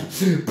happen.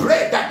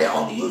 Pray that the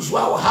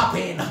unusual will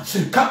happen.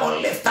 Come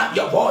on, lift up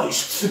your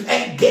voice.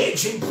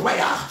 Engage in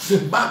prayer.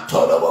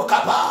 Mantoro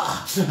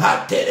kaba,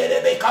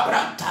 aterebe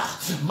kabranta,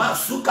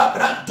 masuka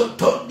branto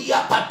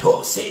tondia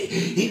patose,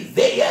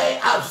 iveye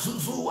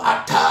azuzu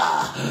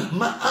ata,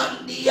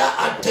 maandia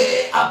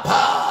ate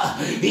apa,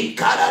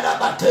 ikarada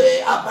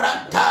bate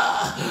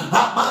abranta,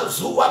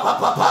 amazua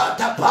papa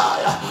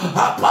tapaya,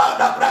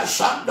 apada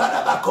brashanda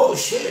na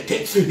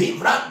bakoshete,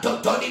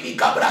 ivranto toni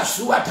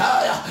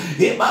mikabrasuataya,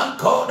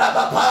 imanko da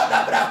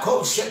bapada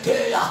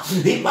brakoshetea,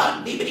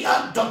 imandi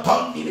brianto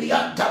toni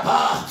brianta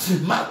pa,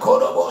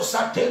 makorobo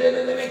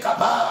saterele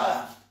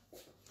kapa.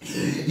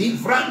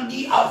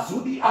 Ivrandi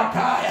azudi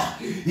ataya,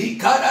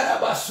 ikarada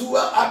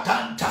basua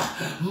atanta,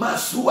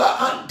 masua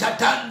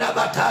antatanda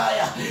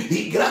bataya,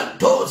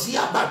 igrantosi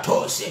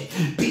abatose,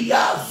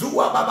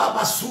 piazua baba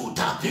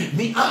basuta,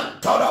 mi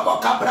antoro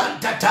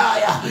bokabranta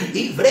taya,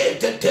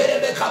 ivrete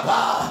terebe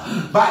kapa.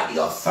 By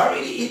the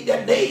authority in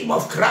the name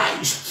of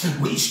Christ,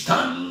 we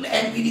stand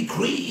and we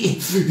decree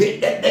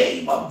in the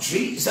name of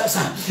Jesus,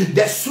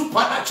 the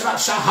supernatural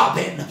shall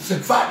happen.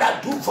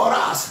 Father, do for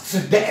us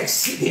the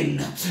exceeding,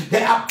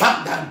 the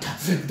abundant,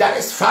 that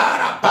is far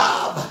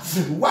above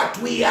what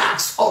we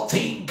ask or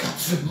think.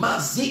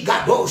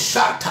 Maziga do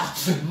shata,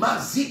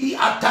 mazidi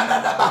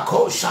atana da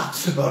bakosha,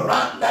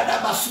 randa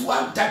da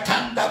basuanta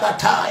tanda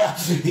bataya,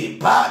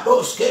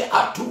 ipadoske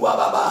atua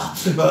baba,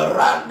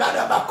 randa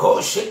da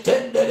bakoshe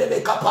tende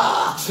de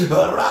kapa,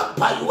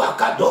 rampa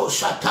yuakado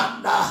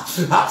shatanda,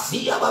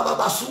 asia baba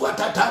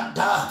basuata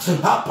tanta,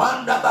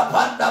 apanda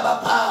babanda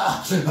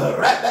baba,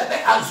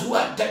 rebebe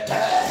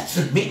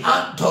azuantete, mi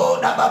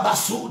anto da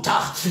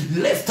babasuta.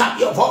 Lift up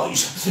your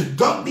voice.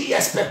 Don't be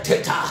a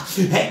spectator.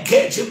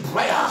 Engage in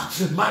prayer.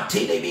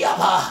 Matini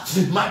biaba,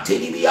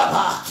 matini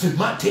biaba,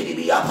 matini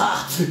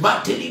biaba,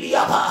 matini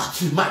biaba,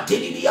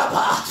 matini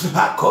biaba.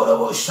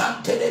 Akorobo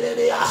shante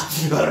debea,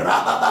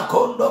 rababa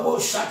kondo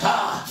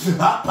boshata,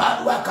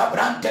 apadwa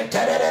kabrante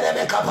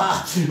terere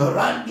kapa,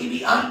 randi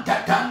bi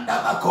anta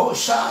tanda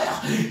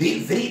bakoshaya,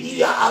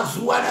 ivridia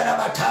azuana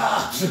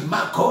rabata,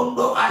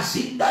 makondo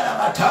azinda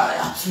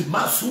rabataya,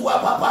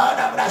 masua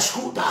papada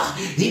braskuta,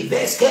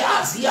 iveske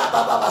azia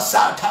baba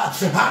basata,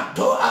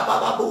 anto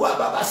abababu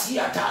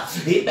ababasiata,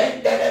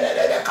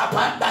 ibendere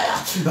kapandaya,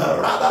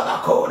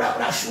 rababa kona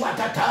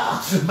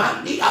brashuatata,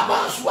 mandi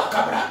abaswa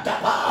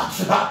kabranta pa,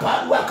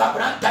 apadwa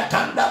kabranta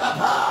tanda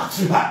baba,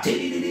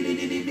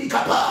 atiri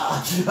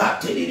kapa,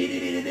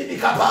 atiri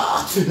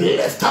kapa.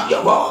 Lift up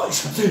your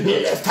voice,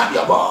 lift up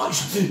your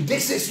voice.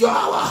 This is your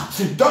hour.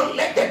 Don't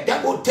let the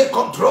devil take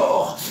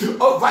control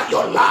over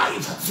your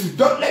life.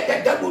 Don't let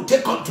the devil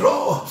take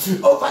control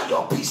over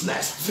your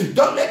business.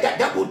 Don't let the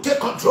devil take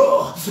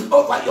control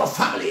over your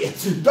family.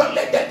 Don't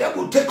let the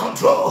devil take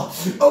control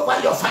over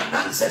your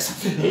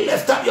finances.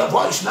 Lift up your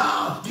voice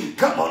now.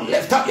 Come on,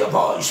 lift up your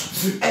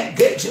voice.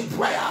 Engage in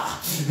prayer.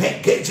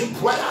 Engage in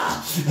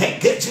prayer.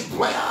 Engage in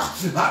prayer.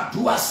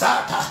 Atua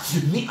sata,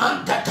 mi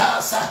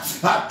antatasa,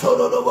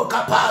 atorobo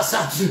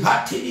kapasa,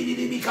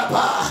 atiri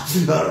kapa,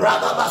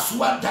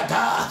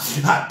 rababasuantata,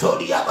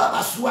 atoria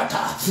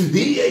babasuata,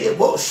 iye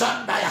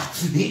boshandaya,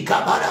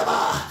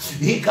 ikabaraba,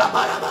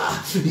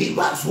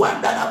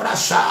 ibazwanda na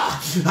brasha,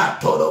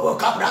 atorobo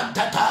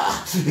kabrantata,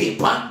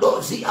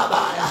 ipandozi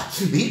abaya,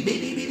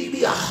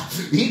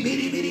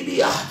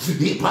 ibiribiribia,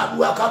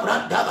 ipadua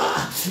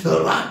kabrantaba,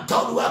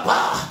 rantoduapa,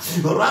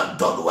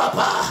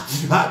 Rantoduapa,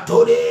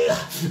 Atodea,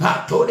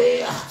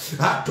 Atodea,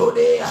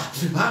 Atodea,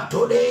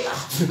 Atodea,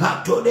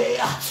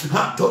 Atodea,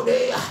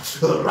 Atodea,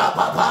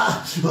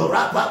 Rapapa,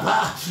 Rapapa,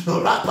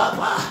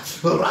 Rapapa,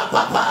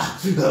 Rapapa,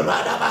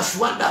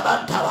 Radabashwanda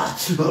Bantawa,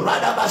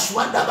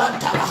 Radabashwanda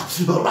Bantawa,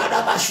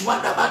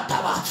 Radabashwanda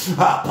Bantawa,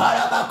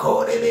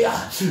 Aparabakorebia,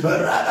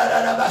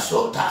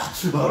 Radadabasota,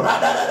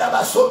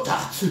 Radadabasota,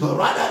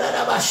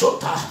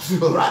 Radadabasota,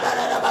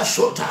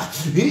 Radadabasota,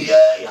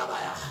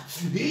 Yabaya.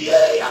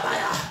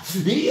 Yabaya,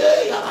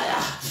 Yabaya,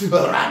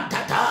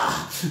 Rantata,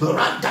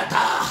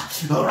 Rantata,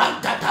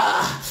 Rantata,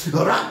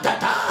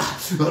 Rantata,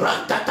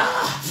 Rantata,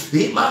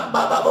 Imam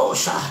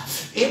Bababosha,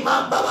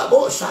 Imam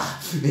Bababosha,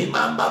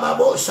 Imam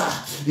Bababosha,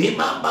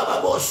 Imam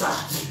Bababosha,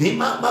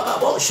 Imam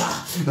Bababosha,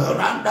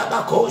 Randa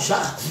Bakosha,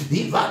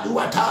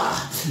 Ivaduata,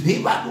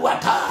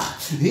 Ivaduata,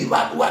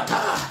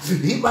 Ivaduata,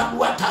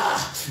 Ivaduata,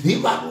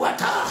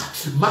 Ivaduata,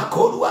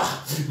 Makodua,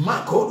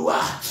 Makodua,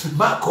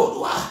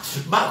 Makodua,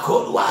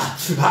 Makodua.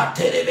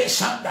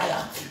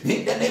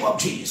 In the name of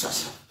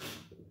Jesus.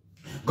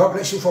 God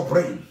bless you for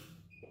praying.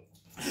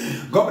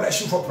 God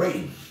bless you for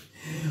praying.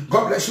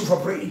 God bless you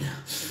for praying.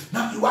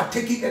 Now you are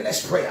taking the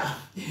next prayer.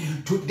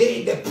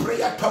 Today the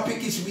prayer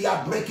topic is we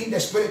are breaking the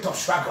spirit of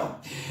struggle.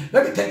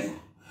 Let me tell you,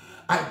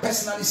 I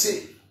personally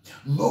say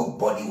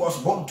nobody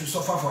was born to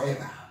suffer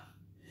forever.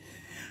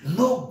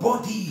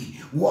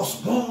 Nobody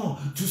was born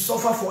to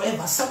suffer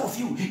forever. Some of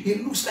you,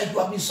 it looks like you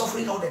have been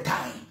suffering all the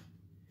time.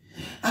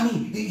 I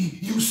mean,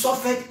 you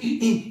suffered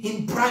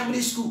in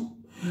primary school,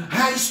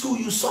 high school,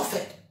 you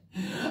suffered.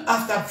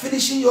 After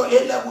finishing your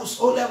A-levels,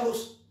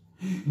 O-levels,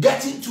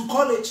 getting to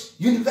college,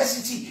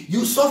 university,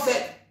 you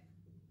suffered.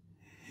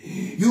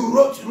 You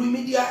wrote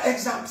remedial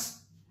exams.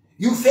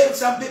 You failed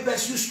some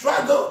papers, you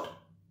struggled.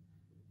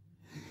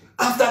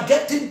 After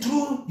getting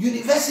through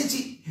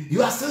university,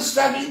 you are still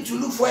struggling to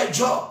look for a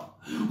job.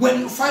 When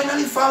you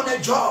finally found a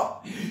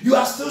job, you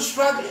are still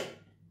struggling.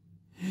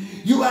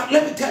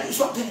 Let me tell you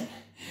something.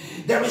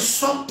 There is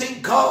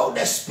something called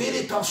the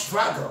spirit of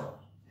struggle.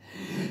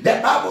 The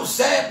Bible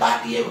said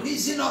by the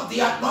reason of the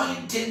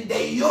anointing,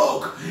 a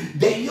yoke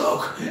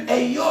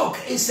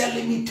is a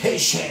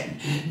limitation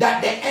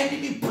that the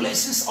enemy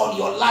places on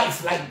your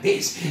life like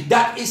this,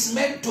 that is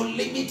meant to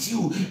limit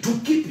you, to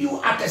keep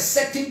you at a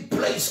certain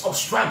place of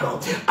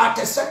struggle, at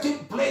a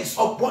certain place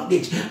of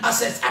bondage,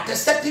 at a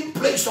certain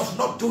place of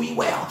not doing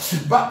well.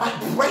 But my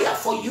prayer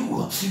for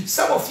you,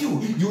 some of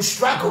you, you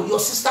struggle, your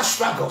sister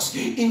struggles.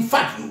 In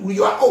fact,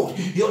 you are old,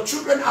 your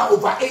children are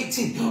over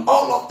 18,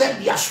 all of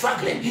them, they are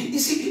struggling. You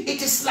see,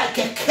 it is like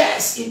a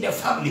curse in the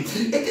family.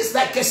 It is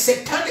like a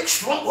satanic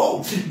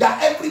stronghold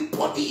that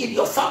everybody in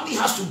your family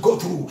has to go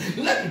through.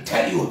 Let me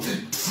tell you,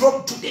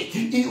 from today,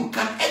 you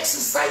can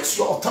exercise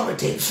your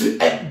authority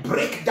and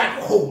break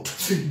that hold,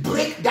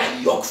 break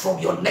that yoke from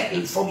your neck,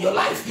 from your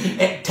life,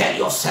 and tell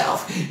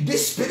yourself,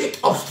 this spirit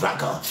of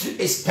struggle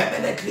is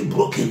permanently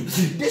broken.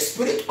 This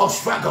spirit of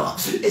struggle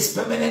is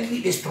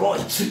permanently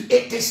destroyed.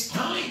 It is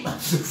time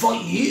for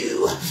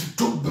you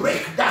to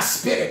break that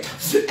spirit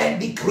and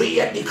decree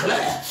and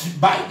declare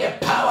by the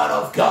power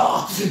of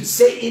God.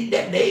 Say, in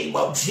the name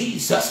of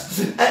Jesus,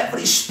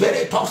 every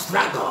spirit of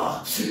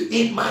struggle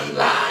in my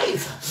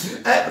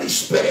life, every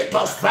spirit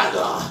of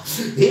struggle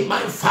in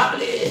my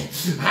family,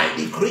 I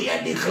decree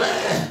and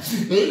declare,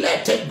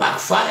 let it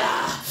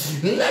backfire.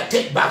 Let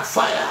it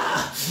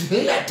backfire.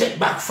 Let it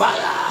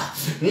backfire.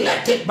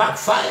 Let it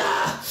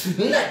backfire.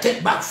 Let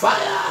it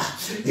backfire.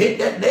 In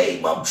the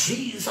name of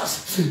Jesus.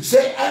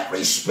 Say,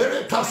 every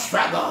spirit of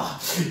struggle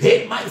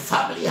in my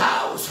family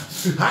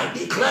house, I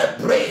declare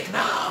break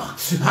now.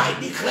 I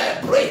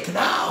declare break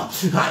now.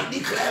 I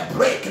declare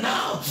break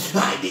now.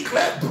 I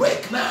declare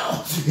break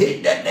now.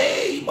 In the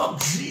name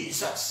of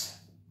Jesus.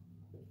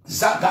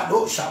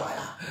 Zagado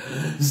Shabaya,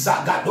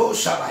 Zagado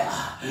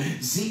Shabaya,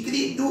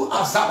 Zigrindu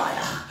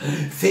Azabaya,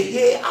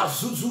 Feye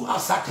Azuzu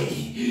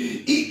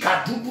Asate,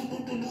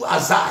 Ikadudu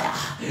Azaya.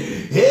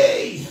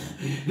 Hey,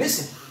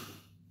 listen.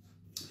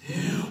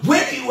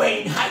 When you were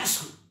in high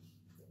school,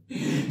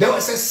 there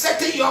was a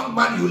certain young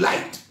man you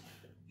liked.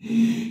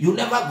 You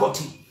never got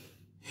him.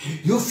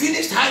 You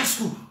finished high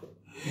school.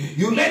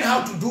 You learned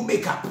how to do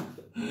makeup.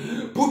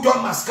 Put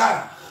on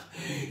mascara.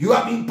 You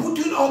have been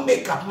putting on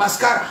makeup,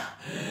 mascara,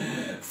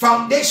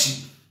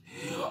 foundation,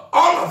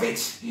 all of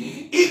it.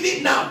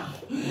 Even now,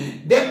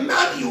 the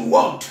man you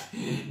want,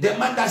 the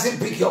man doesn't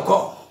pick your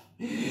call.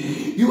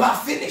 You are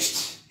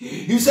finished.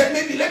 You said,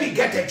 maybe let me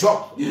get a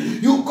job.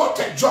 You got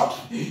a job.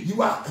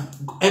 You are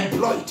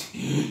employed.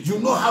 You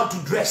know how to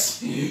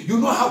dress. You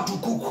know how to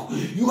cook.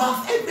 You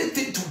have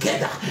everything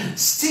together.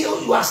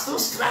 Still, you are still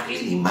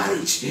struggling in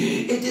marriage.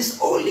 It is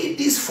only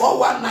these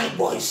 419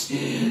 boys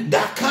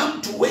that come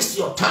to waste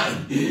your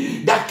time,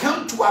 that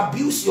come to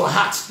abuse your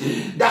heart,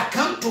 that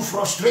come to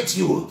frustrate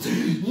you.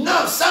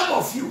 Now, some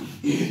of you,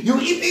 you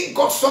even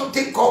got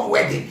something called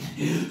wedding,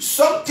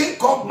 something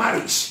called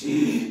marriage.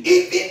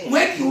 Even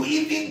when you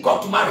even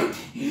got married,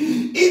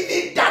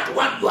 even that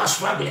one you are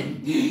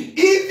struggling.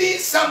 Even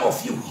some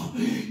of you,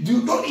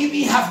 you don't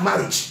even have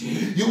marriage.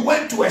 You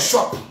went to a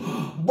shop,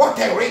 bought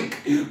a ring,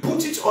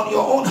 put it on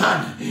your own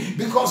hand,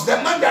 because the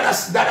man that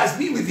has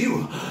been with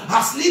you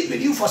has lived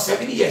with you for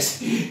 7 years.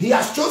 He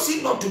has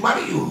chosen not to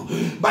marry you,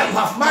 but you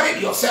have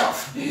married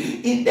yourself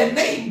in the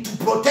name to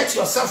protect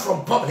yourself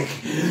from public.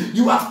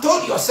 You have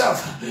told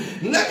yourself,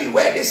 let me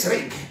wear this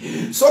ring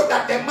so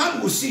that the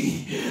man will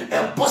see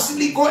and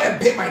possibly go and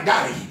pay my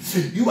dowry.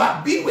 You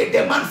have been with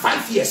the man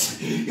 5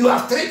 years. You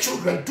have 3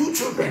 children, 2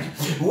 children,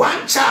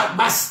 1 child,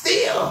 but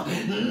still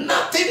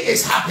nothing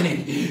is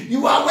happening.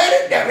 You are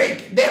wearing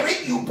the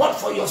ring you bought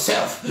for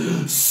yourself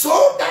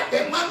so that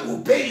the man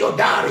will pay your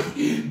dowry,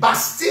 but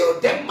still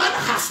the man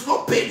has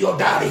not paid your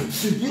dowry.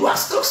 You are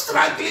still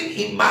struggling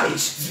in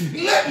marriage.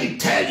 Let me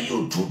tell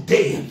you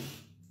today,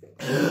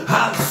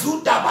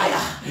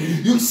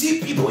 you see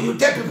people, you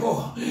tell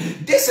people,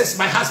 this is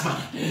my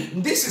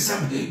husband, this is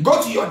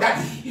go to your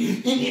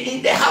daddy.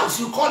 In the house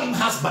you call him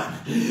husband,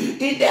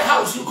 in the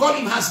house you call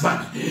him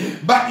husband,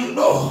 but you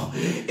know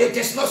it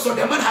is not so.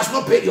 The man has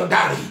not paid your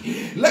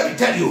dowry. Let me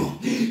tell you,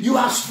 you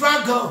have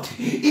struggled.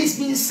 It's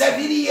been 7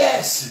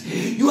 years.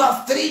 You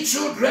have 3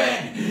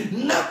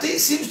 children. Nothing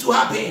seems to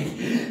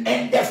happen.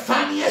 And the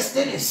funniest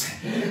thing is,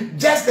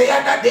 just the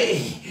other day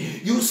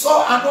you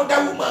saw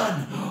another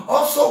woman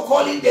also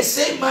calling the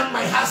same man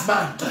my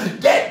husband.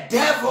 The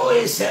devil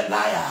is a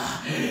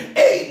liar.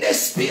 Ain't a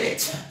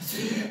spirit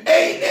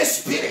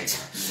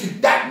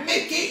that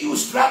making you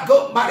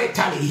struggle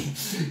maritally.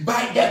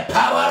 By the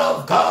power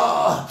of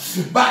God,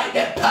 by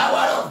the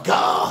power of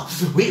God,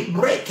 we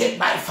break it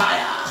by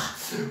fire.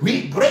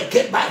 We break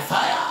it by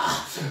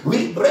fire.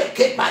 We break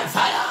it by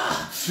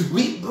fire.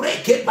 We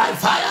break it by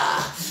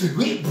fire.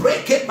 We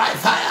break it by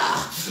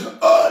fire.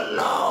 Oh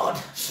Lord,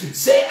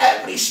 say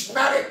every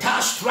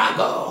marital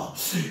struggle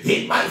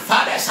in my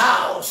father's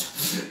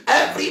house,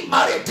 every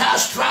marital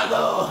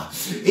struggle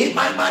in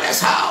my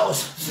mother's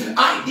house,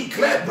 I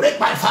declare break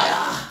by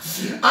fire.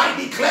 I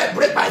declare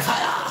break by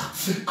fire.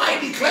 I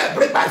declare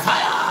break by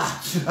fire.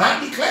 I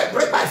declare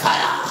break by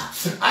fire.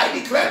 I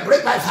declare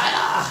break by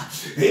fire.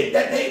 In the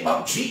name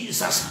of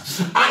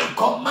Jesus, I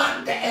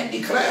command and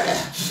declare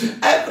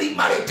every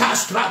marital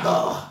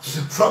struggle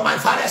from my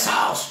father's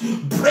house,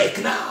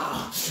 break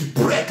now,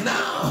 break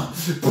now,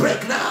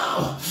 break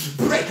now,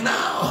 break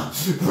now,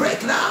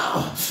 break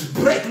now,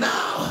 break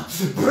now,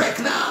 break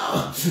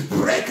now,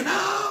 break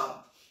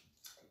now.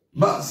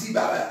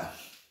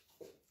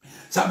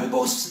 Some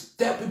people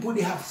tell people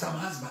they have some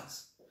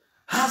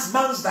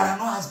husbands that are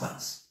not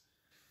husbands.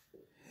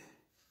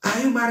 Are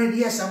you married?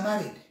 Yes, I'm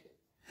married.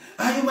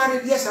 Are you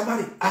married? Yes, I'm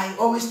married. I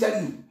always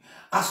tell you,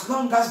 as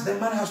long as the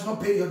man has not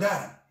paid your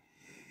dowry,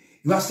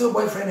 you are still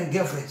boyfriend and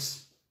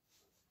girlfriends.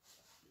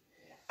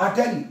 I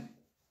tell you,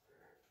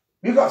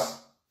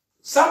 because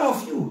some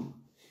of you,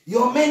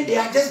 your men, they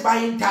are just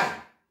buying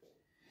time.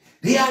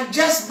 They are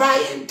just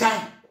buying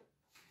time.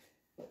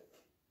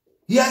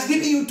 He has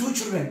given you 2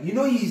 children. You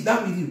know he is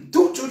done with you.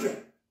 2 children.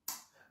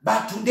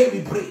 But today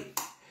we pray.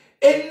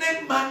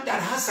 Any man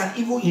that has an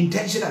evil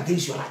intention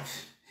against your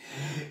life,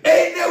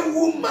 any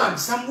woman,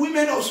 some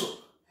women also,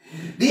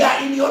 they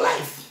are in your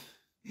life.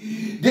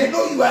 They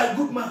know you are a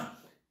good man.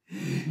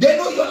 They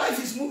know your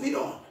life is moving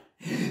on.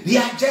 They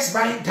are just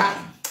buying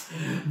time.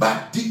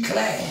 But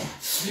declare,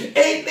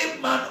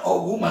 any man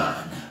or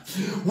woman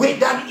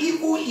with an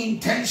evil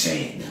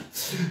intention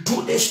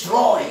to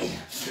destroy,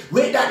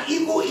 with an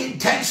evil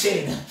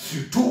intention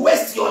to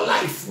waste your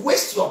life,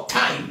 waste your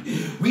time,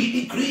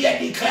 we decree and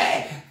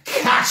declare,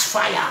 catch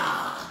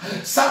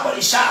fire.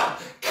 Somebody shout,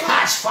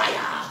 catch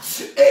fire.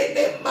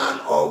 Any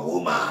man or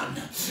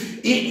woman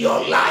in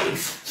your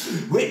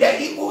life with the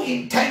evil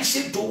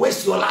intention to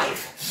waste your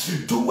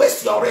life, to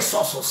waste your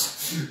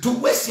resources, to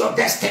waste your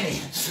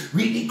destiny,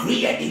 we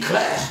decree and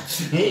declare,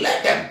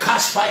 let them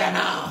catch fire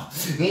now.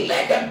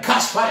 Let them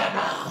catch fire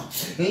now.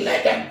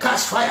 Let them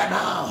catch fire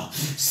now.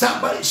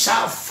 Somebody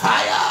shout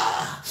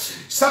fire.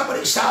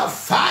 Somebody shout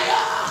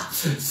fire.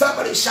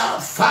 Somebody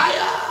shout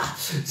fire.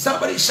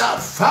 Somebody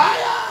shout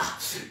fire.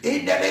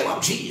 In the name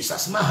of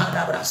Jesus.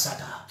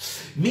 Mahadabrasada.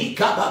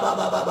 Mika baba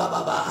baba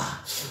baba.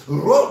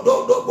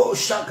 Rodo dobo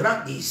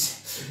shagrandis.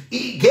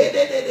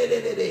 Igede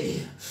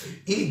de.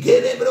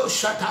 Igede bro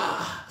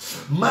shata.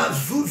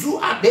 Mazuzu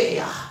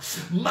adea.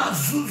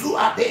 Mazuzu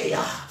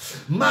adea.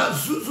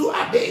 Mazuzu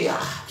adea.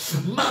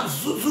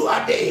 Mazuzu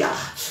adea.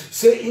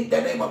 Say in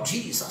the name of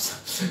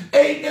Jesus.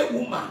 Any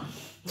woman,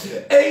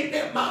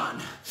 any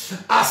man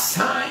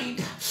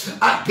assigned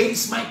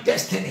against my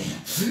destiny,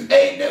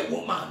 any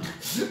woman,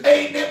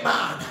 any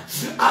man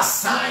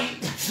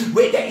assigned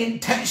with the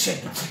intention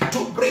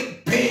to bring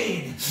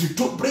pain,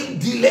 to bring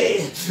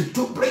delay,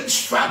 to bring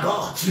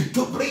struggle,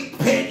 to bring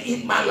pain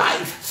in my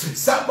life,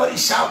 somebody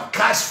shout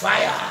catch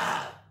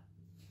fire.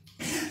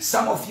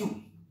 Some of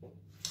you,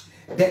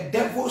 the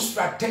devil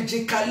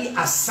strategically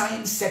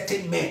assigned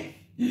certain men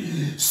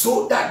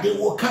so that they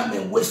will come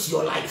and waste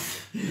your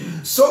life,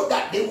 so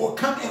that they will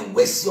come and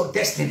waste your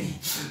destiny,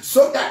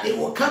 so that they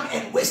will come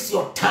and waste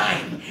your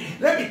time.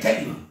 Let me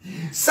tell you,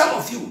 some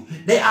of you,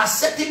 there are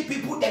certain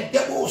people the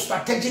devil will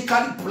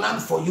strategically plan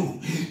for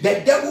you.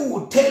 The devil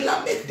will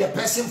tailor make the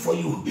person for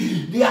you.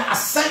 Their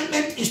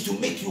assignment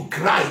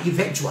cry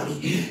eventually.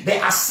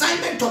 The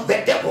assignment of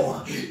the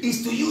devil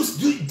is to use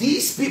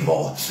these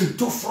people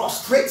to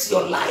frustrate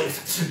your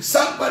life.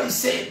 Somebody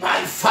say,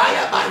 by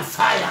fire, by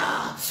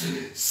fire.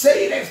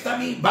 Say it after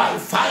me, by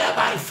fire,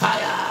 by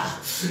fire.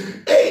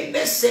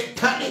 Any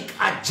satanic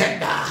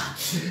agenda,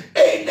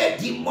 any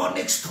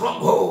demonic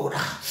stronghold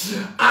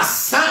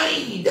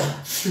assigned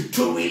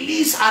to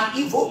release an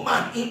evil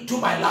man into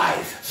my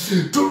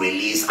life, to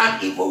release an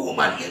evil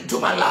woman into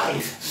my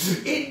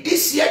life, in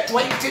this year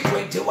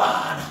 2021,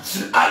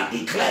 I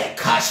declare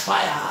catch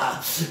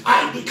fire.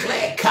 I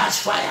declare catch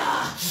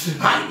fire.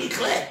 I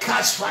declare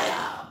catch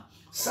fire.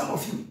 Some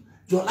of you,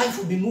 your life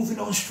will be moving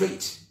on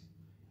straight.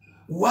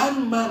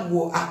 One man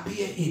will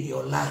appear in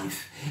your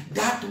life.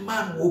 That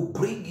man will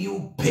bring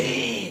you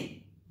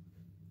pain.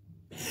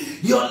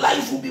 Your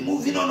life will be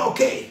moving on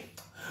okay.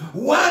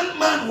 One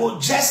man will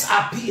just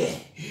appear.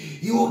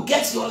 You will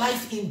get your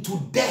life into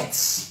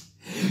debts.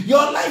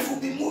 Your life will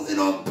be moving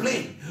on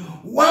plain.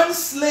 One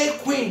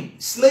slave queen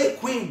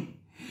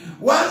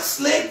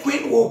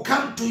will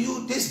come to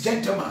you, this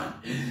gentleman.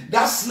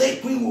 That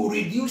slave queen will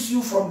reduce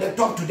you from the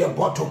top to the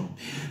bottom.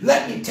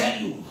 Let me tell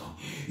you,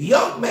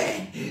 young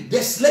men,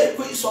 the slave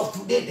queens of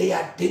today, they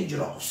are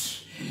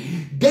dangerous.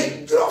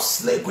 Dangerous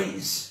slave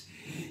queens,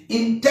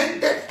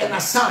 intended and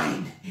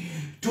assigned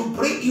to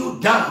bring you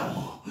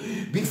down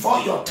before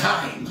your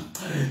time.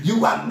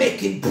 You are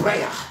making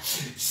prayer.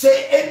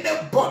 Say,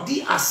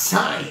 anybody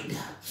assigned.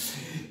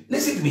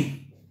 Listen to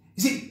me.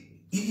 You see,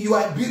 you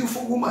are a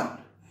beautiful woman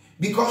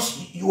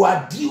because you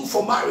are due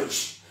for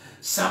marriage.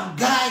 Some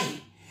guy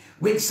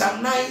with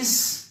some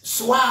nice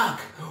swag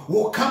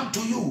will come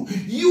to you.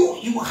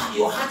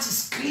 Your heart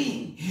is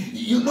clean.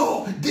 You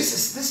know this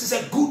is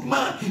a good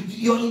man.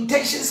 Your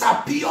intentions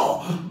are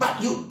pure,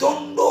 but you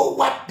don't know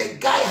what the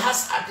guy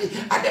has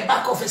at the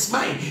back of his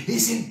mind.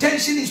 His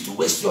intention is to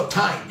waste your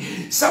time.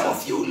 Some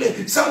of you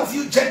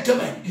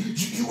gentlemen,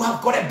 you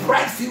have got a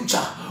bright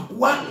future.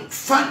 One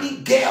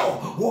funny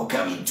girl will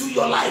come into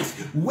your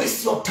life,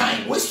 waste your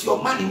time, waste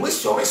your money,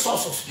 waste your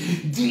resources,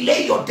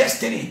 delay your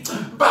destiny.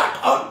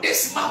 But on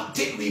this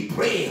mountain we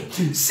pray.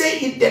 Say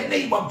in the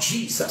name of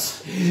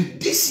Jesus,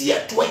 this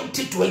year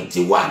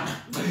 2021,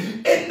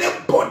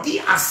 anybody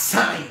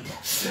assigned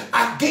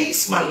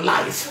against my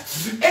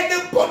life,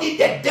 anybody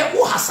the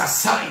devil has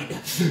assigned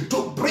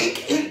to bring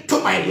into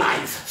my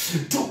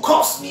life, to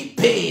cause me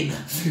pain,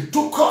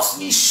 to cause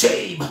me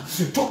shame,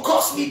 to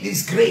cause me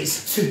disgrace,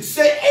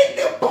 say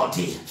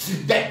anybody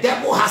the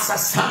devil has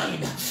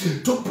assigned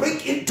to bring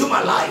into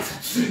my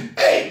life,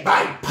 hey,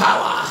 by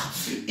power,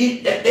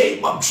 in the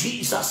name of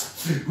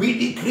Jesus,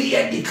 we decree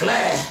and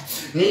declare,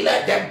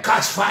 let them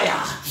catch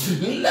fire,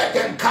 let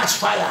them catch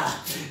fire,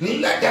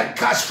 let them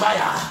catch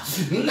fire,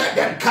 let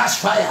them catch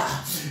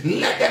fire,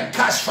 let them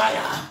catch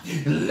fire,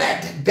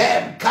 let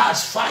them catch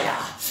fire,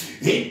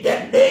 in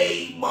the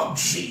name of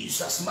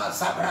Jesus.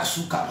 Masabra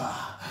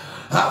sukaba.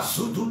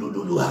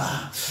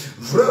 Azudululua,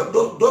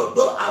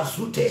 Vrodododo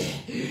Azute,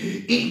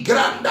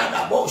 Igranda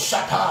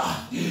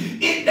Naboshata,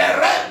 in the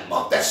realm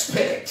of the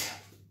spirit.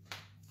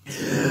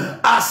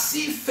 I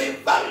see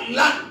favor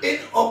landing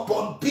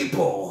upon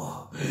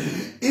people.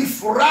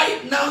 If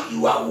right now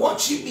you are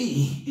watching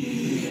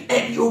me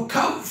and you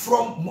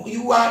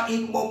are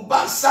in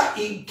Mombasa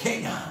in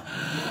Kenya,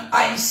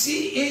 I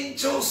see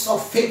angels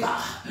of favor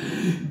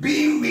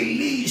being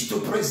released to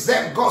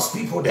preserve God's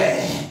people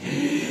there.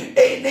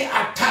 Any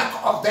attack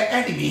of the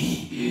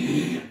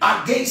enemy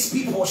against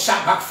people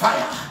shall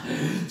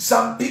backfire.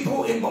 Some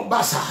people in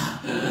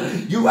Mombasa,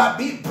 you are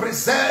being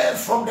preserved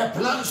from the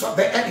plans of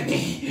the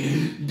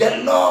enemy.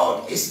 The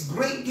Lord is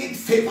bringing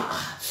favor.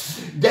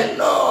 The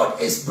Lord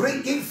is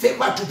bringing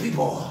favor to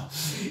people.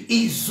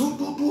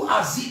 Izududu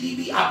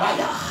azidibi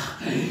abaya.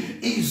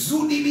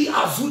 Izudibi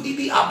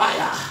azudibi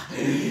abaya.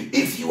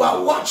 If you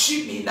are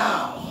watching me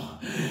now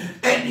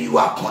and you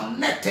are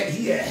connected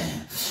here,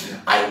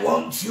 I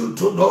want you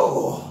to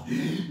know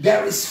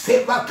there is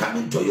favor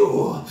coming to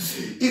you.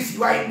 If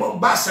you are in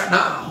Mombasa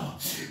now,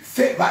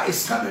 favor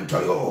is coming to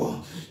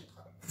you.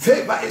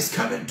 Favor is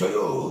coming to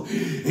you.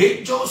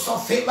 Angels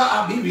of favor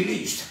are being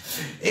released.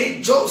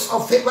 Angels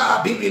of favor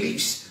are being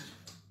released.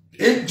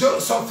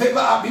 Angels of favor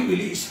are being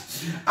released.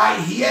 I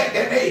hear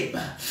the name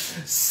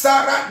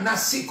Sarah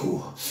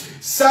Nasiku.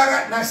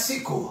 Sarah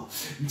Nasiku.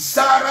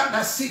 Sarah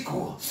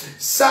Nasiku.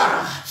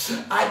 Sarah,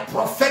 I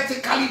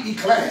prophetically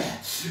declare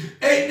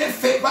any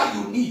favor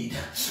you need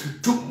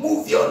to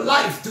move your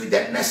life to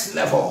the next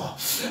level,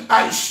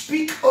 I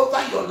speak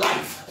over your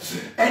life.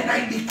 And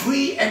I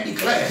decree and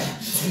declare,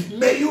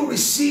 may you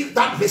receive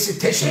that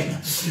visitation.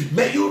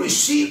 May you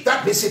receive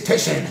that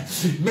visitation.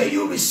 May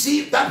you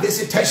receive that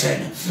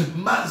visitation.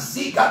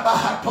 Maziga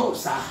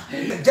Bahatosa.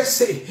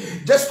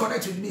 Just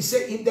connect with me.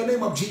 Say, in the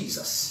name of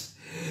Jesus.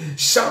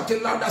 Shout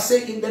it louder.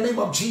 Say, in the name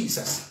of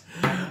Jesus.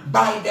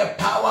 By the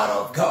power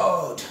of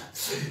God.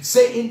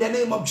 Say, in the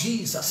name of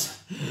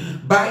Jesus.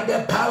 By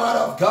the power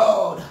of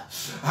God,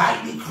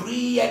 I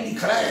decree and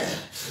declare.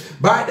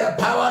 By the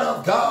power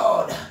of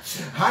God,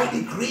 I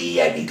decree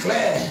and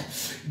declare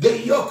the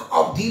yoke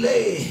of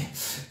delay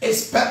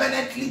is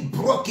permanently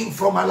broken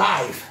from my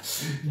life.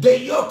 The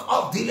yoke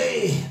of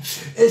delay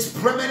is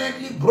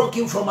permanently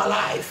broken from my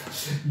life.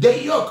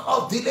 The yoke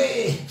of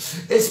delay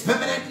is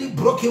permanently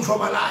broken from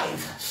my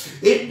life.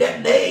 In the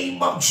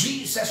name of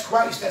Jesus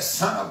Christ, the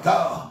Son of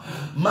God.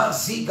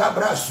 Maziga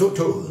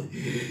brasuto,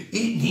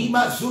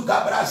 inima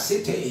zuga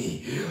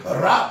brasite,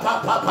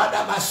 rapa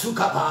papada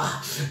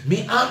basukapa,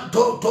 mi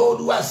anto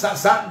todu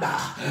azazanda,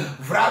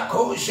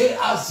 vrakoje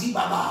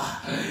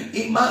azibaba,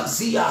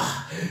 imanzia.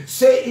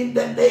 Say in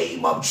the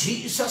name of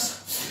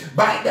Jesus,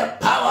 by the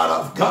power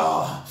of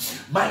God,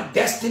 my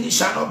destiny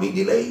shall not be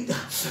delayed,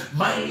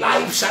 my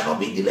life shall not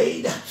be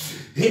delayed.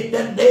 In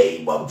the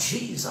name of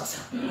Jesus,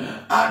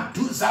 I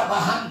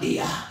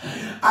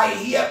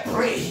hear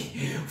pray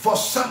for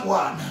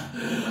someone.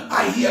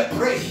 I hear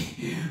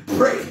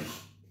pray.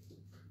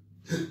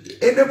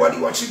 Anybody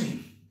watching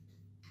me?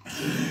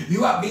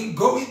 You have been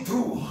going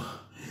through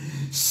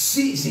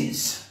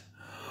seasons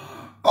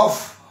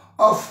of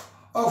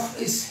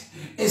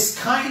it's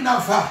kind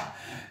of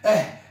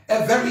a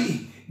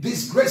very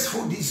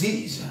disgraceful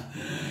disease.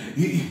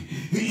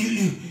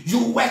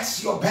 You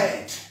wet your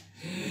bed.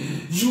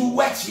 You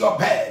wet your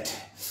bed.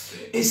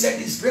 It's a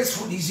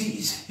disgraceful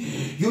disease.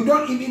 You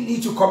don't even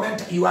need to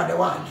comment you are the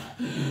one.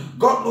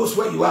 God knows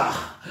where you are.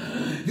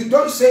 You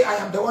don't say I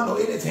am the one or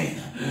anything.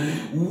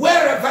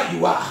 Wherever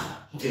you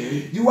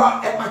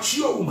are a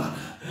mature woman,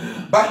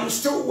 but you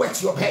still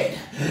wet your bed.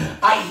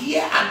 I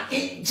hear an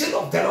angel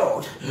of the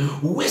Lord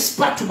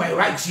whisper to my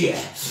right ear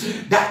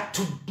that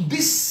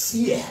this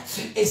year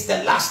is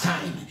the last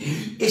time.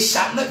 It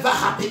shall never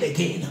happen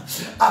again.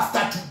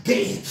 After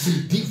today,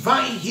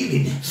 divine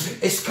healing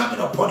is coming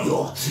upon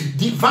you.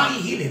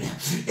 Divine healing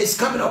is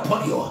coming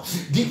upon you.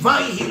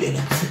 Divine healing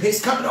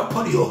is coming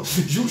upon you.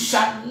 You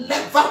shall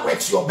never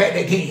wet your bed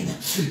again.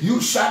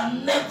 You shall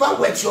never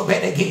wet your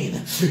bed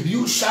again.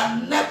 You shall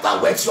never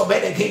wet your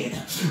bed again.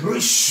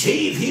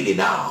 Receive healing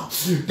now.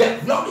 The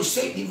Lord is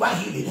saying divine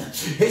healing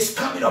is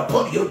coming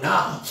upon you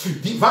now.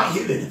 Divine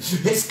healing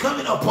is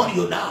coming upon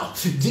you now.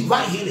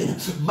 Divine healing.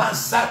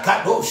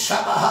 Masakado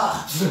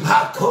shabaha.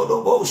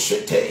 Hakodobo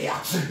sheteya.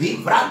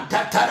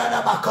 Ibranta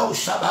taradabako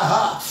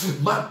shabaha.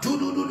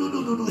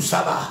 Matudududududu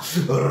shaba.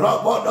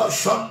 Robodo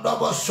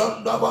shondobo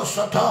shondobo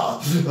shota.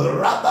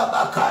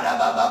 Rababakara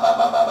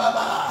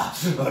babababababa.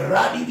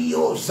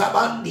 Radibio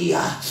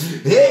zabandia.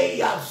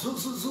 Hey,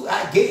 Zuzuzu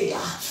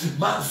agea.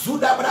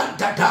 Mazuda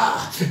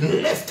brantata.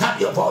 Lift up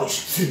your voice.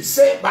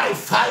 Say by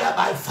fire,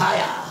 by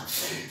fire.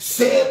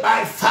 Say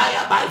by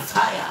fire, by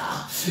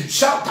fire.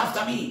 Shout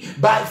after me,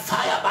 by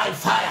fire, by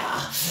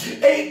fire.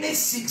 Any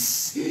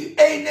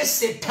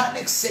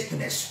satanic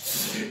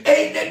sickness,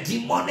 any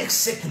demonic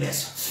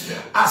sickness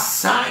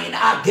assigned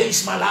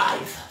against my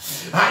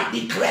life, I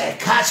declare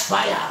catch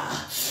fire.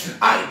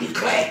 I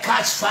declare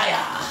catch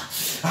fire.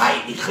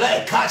 I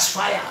declare catch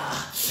fire.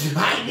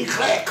 I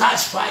declare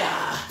catch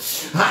fire.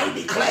 I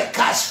declare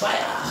catch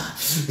fire.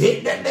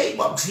 In the name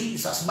of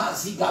Jesus.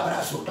 Mazi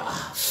Gabrasuta.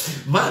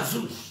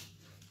 Mazu.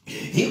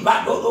 The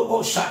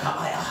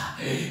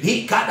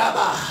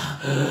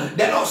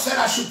Lord said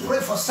I should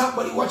pray for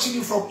somebody watching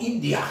you from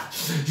India.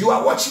 You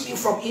are watching me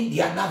from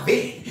India.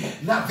 Naveen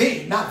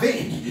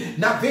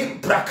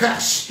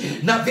Prakash.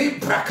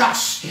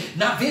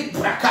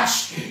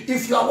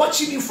 If you are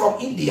watching me from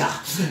India,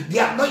 the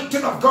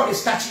anointing of God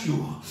is touching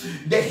you.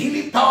 The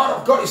healing power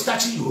of God is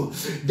touching you.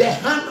 The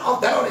hand of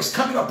the Lord is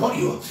coming upon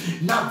you.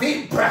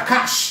 Naveen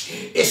Prakash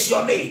is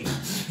your name.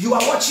 You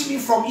are watching me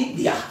from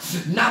India.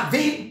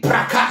 Naveen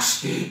Prakash.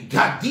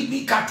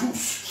 Gadibi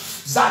Katus.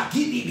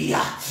 Zagidibia,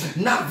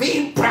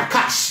 Naveen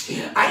Prakash,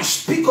 I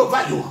speak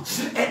over you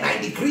and I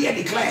decree and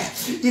declare.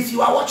 If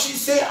you are watching,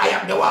 say I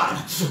am the one.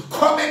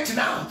 Comment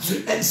now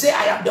and say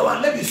I am the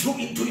one. Let me zoom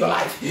into your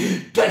life.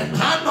 The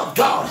hand of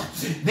God,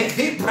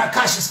 Naveen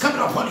Prakash, is coming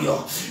upon you.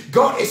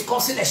 God is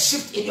causing a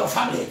shift in your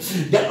family.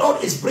 The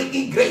Lord is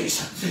bringing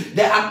grace,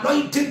 the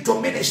anointing to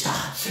minister,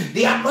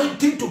 the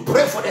anointing to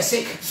pray for the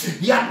sick.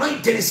 The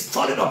anointing is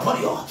falling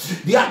upon you.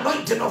 The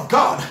anointing of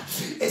God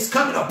is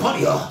coming upon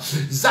you.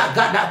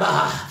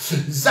 Zagadabaha,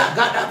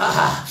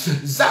 Zagadabaha,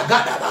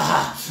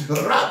 Zagadabaha,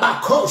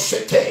 Rabako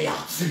Shetea,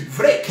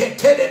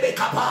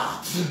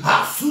 Vreketelebekapa,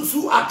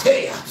 Asusu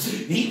Atea,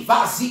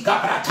 Ivasi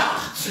Gabrata.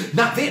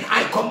 Now then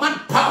I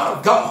command power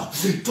of God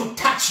to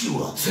touch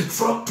you.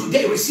 From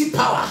today, receive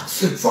power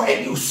for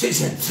a new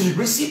season.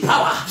 Receive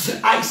power.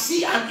 I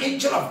see an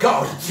angel of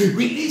God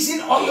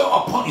releasing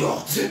oil upon you,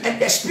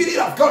 and the Spirit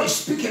of God is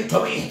speaking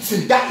to me.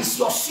 That is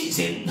your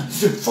season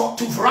for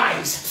to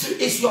rise.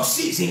 It's your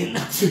season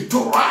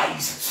to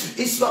rise.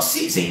 It's your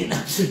season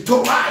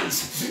to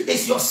rise.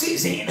 It's your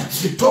season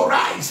to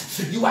rise.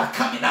 You are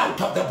coming out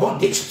of the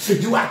bondage.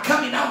 You are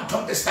coming out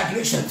of the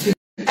stagnation.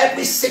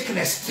 Every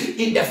sickness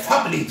in the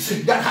family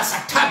that has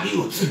attacked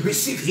you,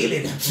 receive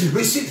healing,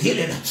 receive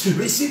healing,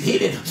 receive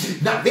healing.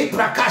 Naveen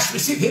Prakash,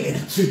 receive healing.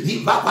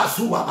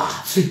 Ibabasuaba,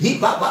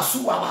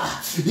 Ibabasuaba,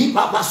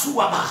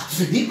 Ibabasuaba,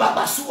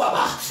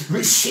 Ibabasuaba.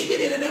 Receive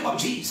it in the name of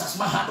Jesus.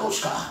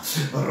 Mahadoshka,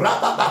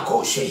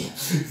 Rababakoshe,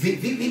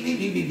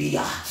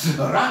 Vivivivivivia,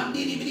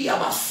 Randi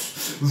Libriabas.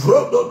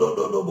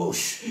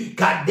 Vrododododobosh.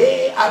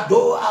 Kade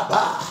ado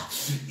aba.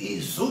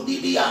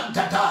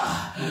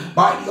 Izudidiantata.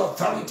 By the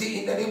authority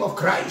in the name of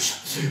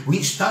Christ,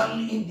 we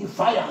stand in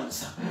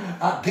defiance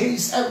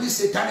against every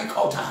satanic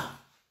altar.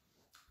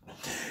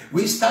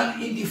 We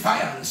stand in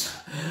defiance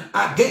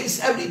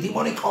against every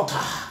demonic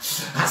altar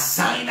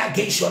assigned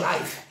against your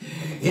life.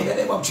 In the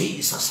name of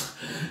Jesus.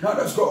 Now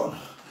let's go on.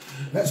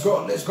 Let's go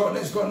on. Let's go on.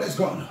 Let's go on. Let's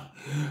go on.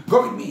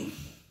 Go with me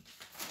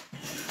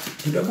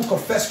to the book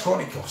of First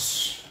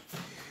Chronicles.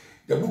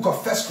 The book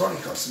of First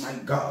Chronicles, my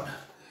God.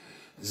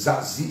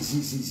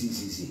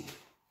 Zazizizizizizi.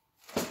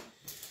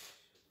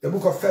 The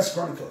book of First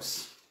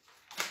Chronicles,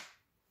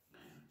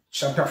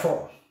 chapter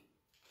 4.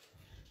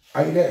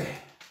 Are you there?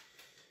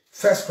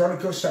 First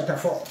Chronicles chapter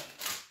 4.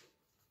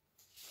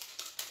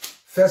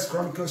 First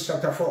Chronicles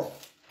chapter 4.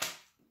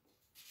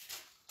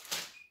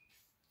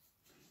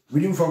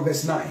 Reading from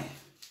verse 9.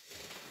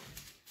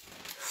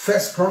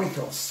 First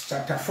Chronicles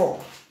chapter 4.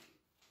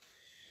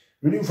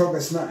 Reading from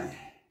verse 9.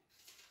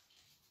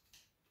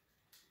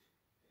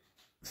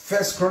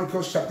 First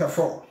Chronicles chapter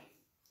 4.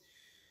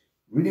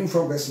 Reading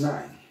from verse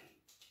 9.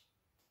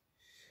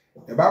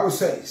 The Bible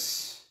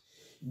says,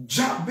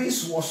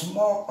 Jabez was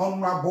more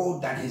honorable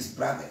than his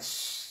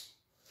brothers.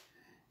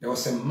 There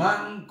was a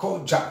man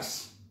called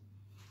Jabez.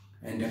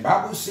 And the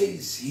Bible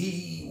says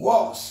he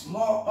was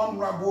more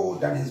honorable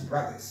than his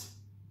brothers.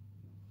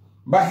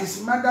 But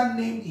his mother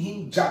named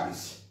him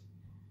Jabez,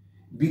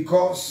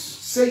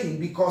 because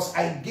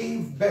I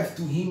gave birth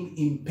to him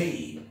in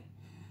pain.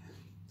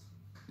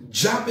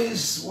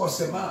 Jabez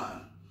was a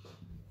man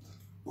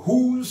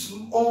whose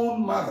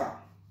own mother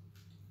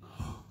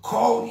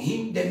called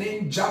him the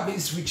name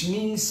Jabez, which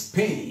means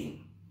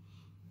pain.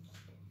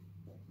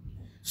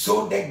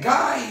 So the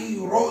guy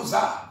rose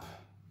up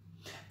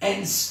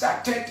and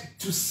started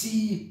to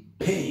see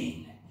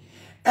pain.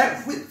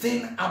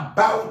 Everything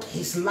about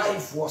his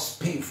life was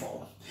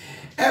painful.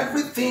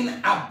 Everything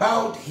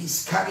about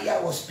his career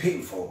was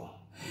painful.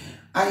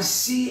 I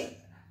see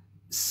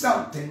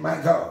something,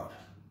 my God.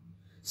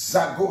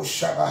 Zago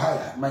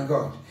Shabahaya, my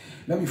God.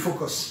 Let me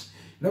focus.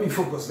 Let me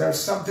focus. There's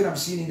something I'm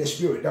seeing in the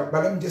spirit. But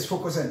let me just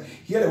focus and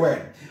hear the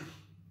word.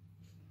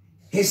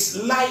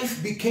 His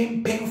life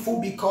became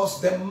painful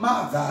because the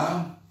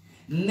mother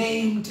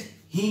named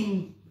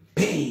him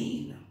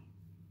pain.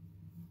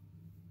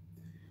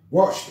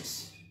 Watch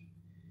this.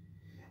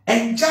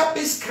 And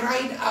Jabez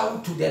cried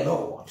out to the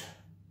Lord.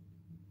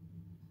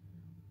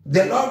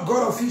 The Lord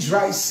God of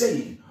Israel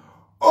saying,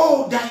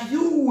 oh, that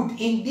you would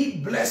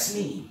indeed bless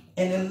me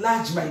and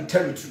enlarge my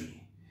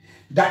territory,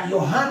 that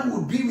your hand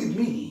would be with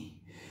me,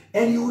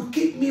 and you would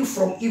keep me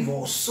from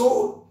evil,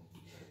 so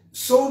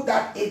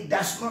that it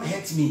does not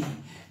hurt me.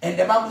 And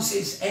the Bible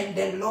says, and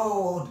the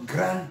Lord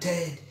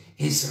granted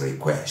his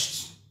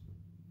request.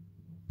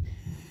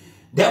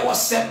 There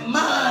was a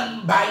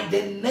man by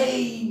the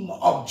name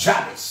of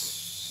Jabez.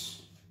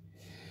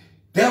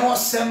 There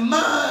was a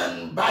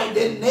man by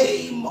the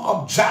name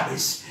of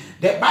Jabez.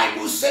 The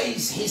Bible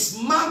says his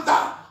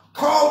mother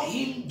called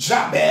him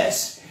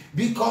Jabez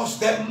because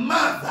the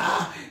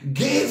mother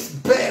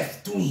gave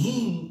birth to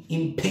him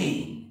in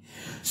pain.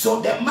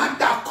 So the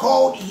mother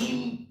called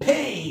him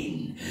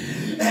pain.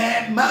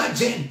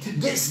 Imagine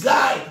this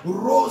guy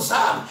rose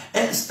up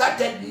and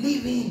started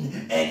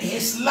living, and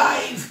his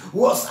life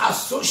was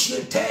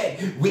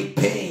associated with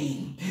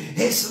pain.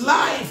 His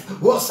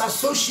life was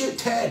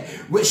associated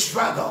with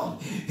struggle.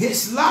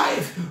 His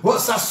life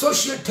was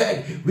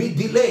associated with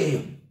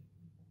delay.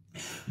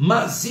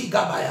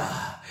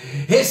 Mazigabaya.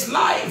 His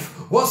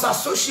life was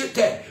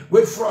associated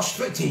with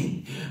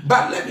frustrating.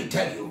 But let me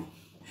tell you,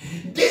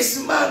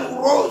 this man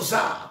rose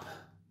up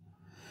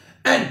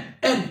and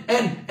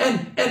everything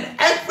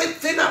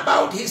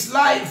about his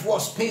life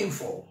was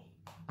painful.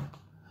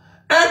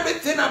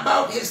 Everything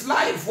about his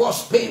life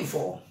was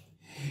painful.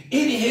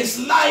 In his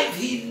life,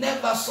 he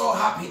never saw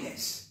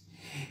happiness.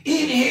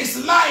 In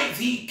his life,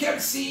 he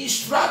kept seeing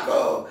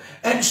struggle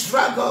and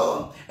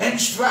struggle and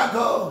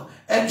struggle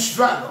and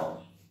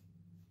struggle.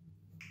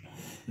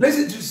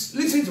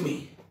 Listen to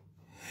me.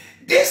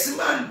 This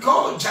man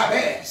called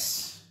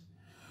Jabez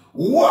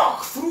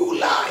walked through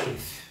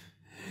life,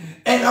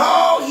 and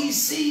all he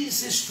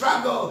sees is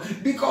struggle,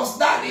 because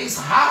that is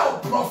how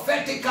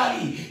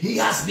prophetically he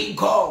has been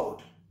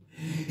called.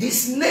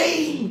 His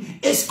name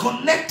is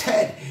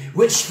connected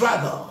with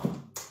struggle.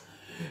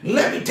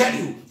 Let me tell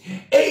you,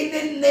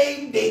 any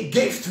name they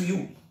gave to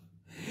you,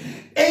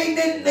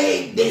 any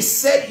name they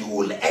said you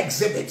will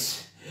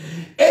exhibit,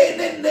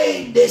 any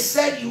name they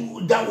said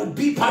you that will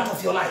be part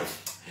of your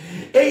life,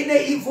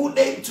 any evil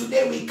name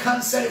today, we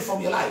cancel it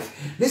from your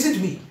life. Listen to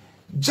me.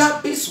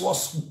 Jabez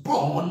was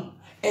born,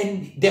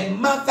 and the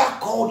mother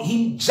called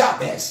him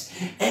Jabez,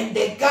 and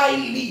the guy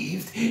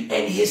lived,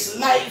 and his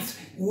life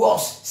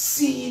was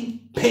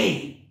seeing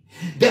pain.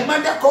 The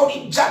mother called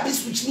him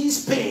Jabez, which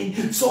means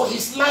pain, so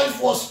his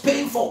life was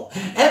painful.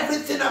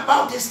 Everything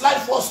about his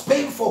life was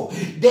painful.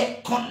 The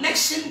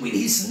connection with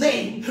his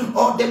name,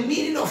 or the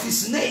meaning of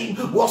his name,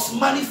 was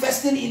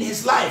manifesting in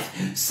his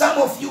life.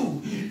 Some of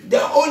you,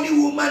 The only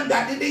woman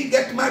that didn't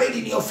get married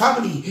in your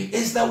family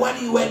is the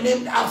one you were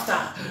named after.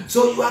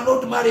 So you are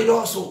not married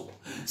also.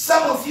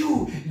 Some of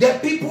you, the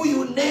people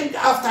you named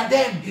after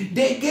them,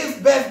 they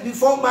gave birth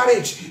before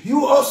marriage.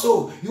 You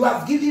also, you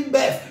have given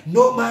birth,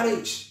 no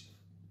marriage.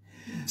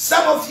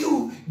 Some of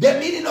you, the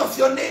meaning of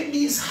your name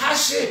means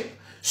hardship,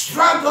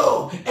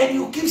 struggle, and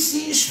you keep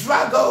seeing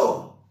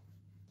struggle.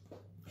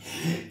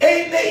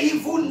 Any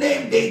evil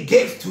name they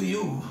gave to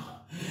you.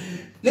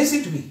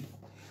 Listen to me.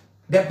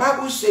 The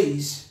Bible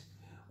says,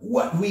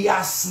 what we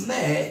are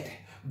snared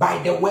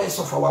by the words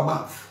of our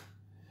mouth.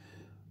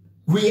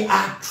 We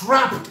are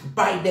trapped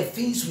by the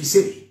things we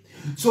say.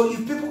 So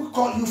if people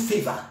call you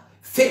favor,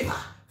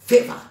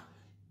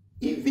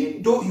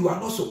 even though you are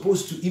not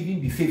supposed to even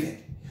be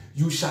favored,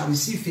 you shall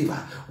receive favor.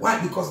 Why?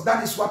 Because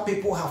that is what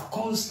people have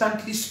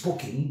constantly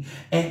spoken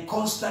and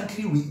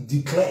constantly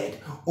declared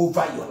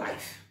over your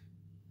life.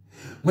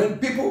 When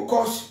people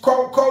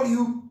call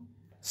you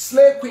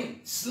slave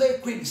queen,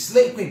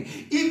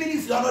 even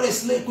if you are not a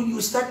slave queen,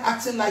 you start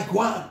acting like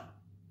one.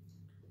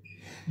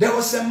 There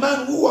was a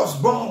man who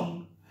was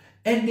born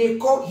and they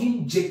called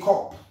him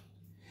Jacob.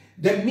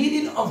 The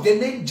meaning of the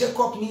name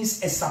Jacob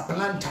means a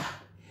supplanter,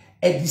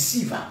 a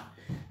deceiver.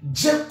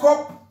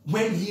 Jacob,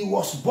 when he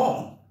was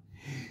born,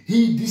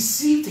 he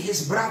deceived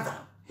his brother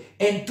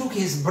and took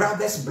his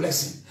brother's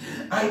blessing.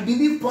 I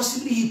believe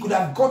possibly he could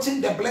have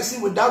gotten the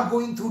blessing without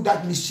going through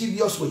that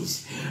mischievous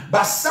ways.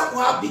 But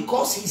somehow,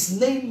 because his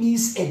name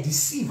means a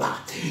deceiver,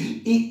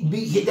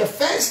 the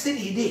first thing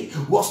he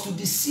did was to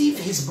deceive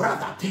his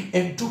brother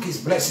and took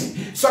his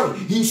blessing. Sorry,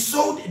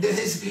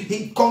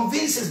 he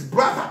convinced his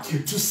brother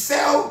to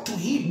sell to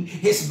him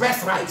his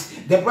birthright.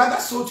 The brother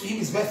sold to him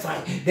his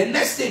birthright. The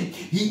next thing,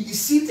 he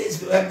deceived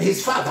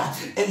his father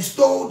and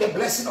stole the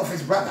blessing of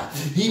his brother.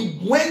 He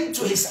went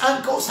to his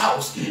uncle's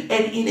house, and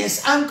in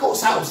his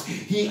uncle's house,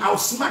 he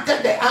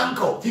outsmarted the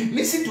uncle.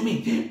 Listen to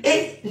me.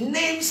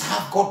 Names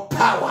have got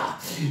power.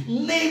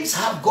 Names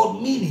have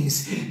got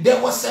meanings. There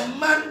was a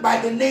man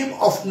by the name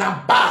of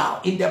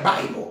Nabal in the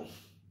Bible.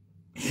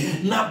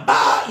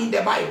 Nabal in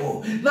the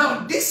Bible.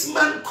 Now, this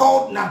man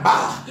called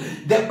Nabal,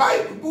 the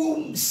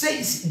Bible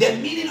says the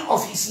meaning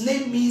of his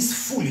name means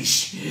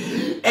foolish.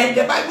 And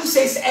the Bible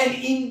says, and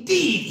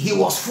indeed he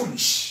was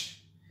foolish.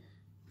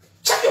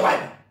 Check your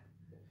Bible.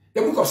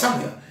 The book of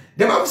Samuel.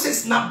 The Bible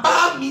says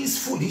Nabal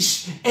means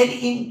foolish, and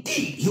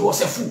indeed he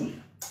was a fool.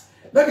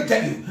 Let me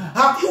tell you,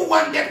 have you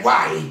wondered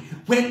why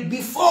when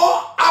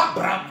before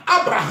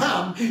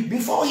Abraham,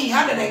 before he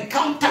had an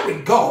encounter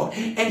with God,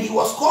 and he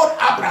was called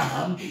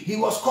Abraham, he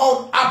was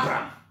called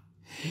Abram.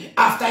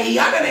 After he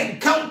had an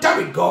encounter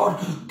with God,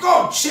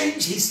 God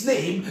changed his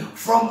name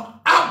from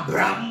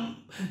Abram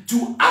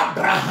to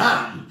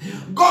Abraham.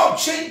 God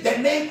changed the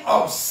name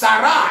of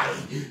Sarai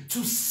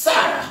to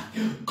Sarah.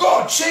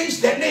 God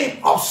changed the name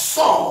of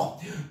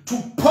Saul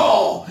to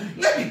Paul.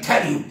 Let me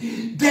tell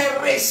you,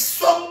 there is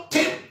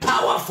something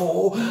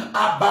powerful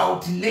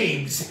about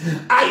names.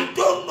 I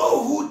don't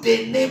know who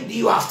they named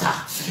you after.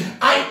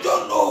 I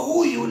don't know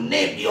who you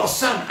named your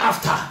son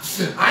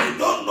after. I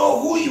don't know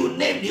who you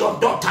named your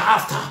daughter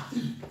after.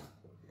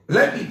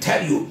 Let me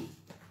tell you,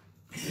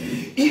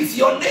 if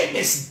your name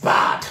is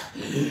bad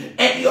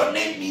and your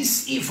name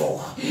is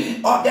evil,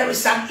 or there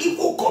is an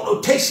evil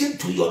connotation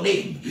to your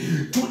name,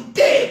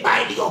 today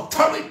by the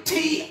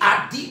authority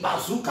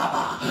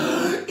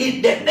Adibazukaba,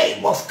 in the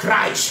name of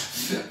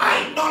Christ,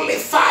 I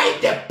nullify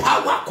the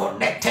power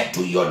connected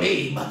to your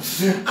name.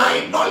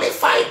 I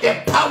nullify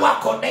the power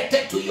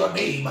connected to your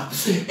name.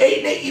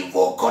 Any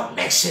evil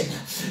connection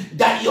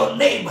that your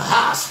name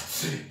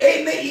has,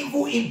 any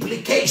evil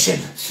implication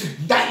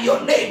that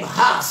your name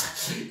has,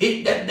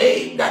 in the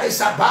name that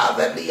is above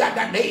every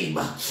other name,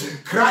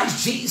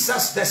 Christ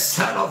Jesus, the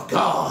Son of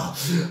God,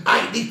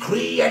 I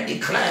decree and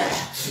declare,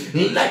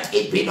 let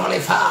it be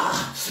nullified.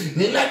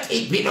 Let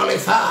it be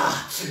nullified.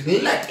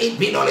 Let it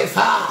be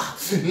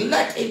nullified.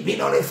 Let it be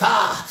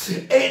nullified.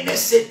 Any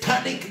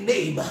satanic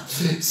name,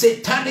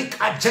 satanic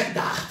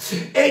agenda,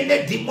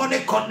 any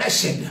demonic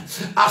connection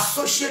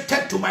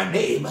associated to my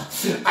name,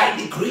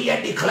 I decree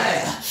and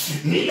declare,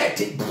 let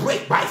it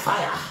break by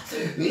fire.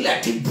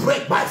 Let it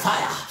break by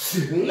fire.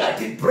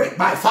 Let it break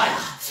by fire.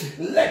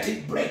 Let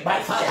it break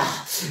by fire.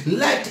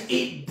 Let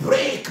it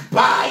break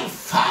by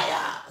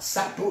fire.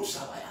 Sato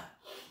Savaya.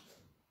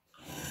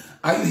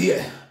 Are you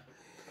here?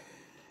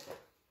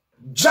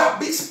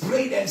 Jabez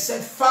prayed and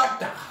said,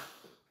 Father,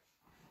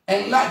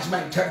 enlarge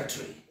my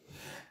territory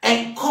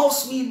and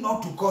cause me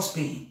not to cause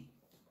pain.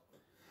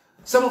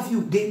 Some of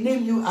you, they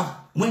name you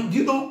when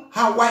you know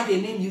why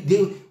they name you.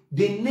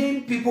 They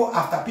name people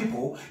after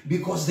people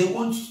because they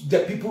want the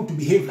people to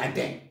behave like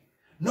them,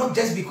 not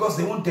just because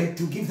they want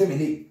to give them a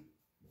name.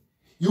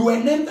 You were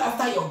named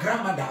after your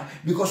grandmother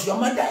because your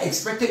mother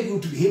expected you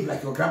to behave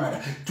like your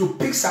grandmother, to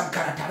pick some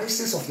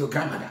characteristics of your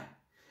grandmother.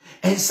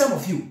 And some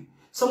of you,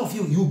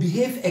 you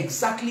behave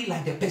exactly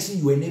like the person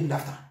you were named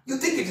after. You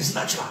think it is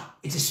natural,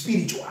 it is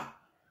spiritual.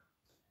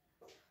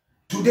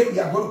 Today we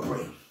are going to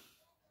pray.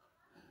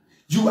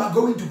 You are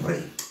going to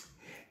pray.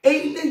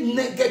 Any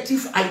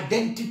negative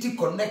identity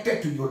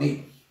connected to your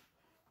name.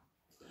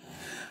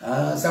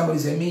 Somebody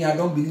say, me, I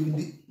don't believe in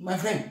it. My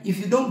friend, if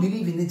you don't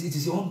believe in it, it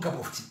is your own cup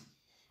of tea.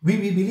 We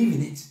believe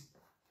in it.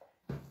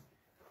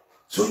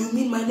 So you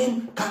mean my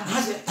name can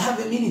have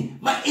a meaning?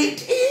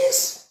 It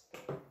is.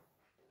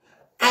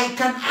 I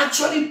can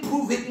actually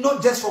prove it,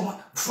 not just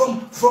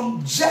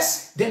from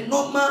just the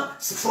normal,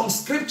 from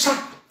scripture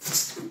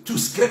to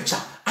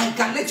scripture. I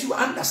can let you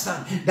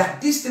understand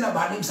that this thing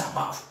about names are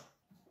powerful.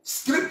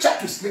 Scripture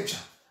to scripture.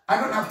 I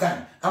don't have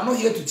time. I'm not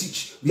here to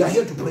teach. We are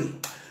here to pray.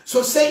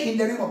 So say in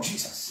the name of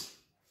Jesus.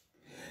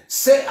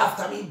 Say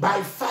after me,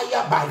 by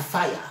fire, by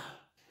fire.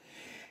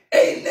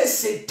 Any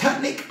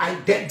satanic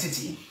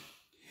identity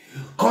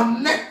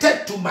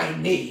connected to my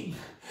name,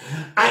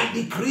 I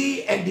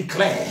decree and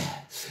declare,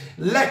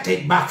 let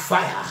it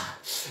backfire.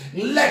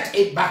 Let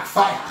it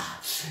backfire.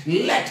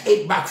 Let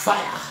it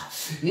backfire.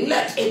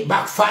 Let it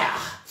backfire.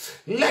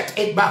 Let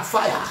it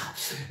backfire.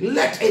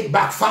 Let it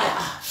backfire.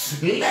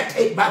 Let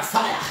it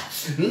backfire.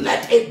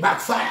 Let it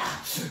backfire.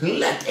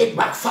 Let it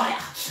backfire.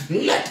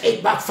 Let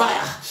it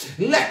backfire.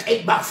 Let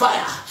it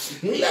backfire.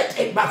 Let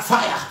it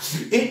backfire.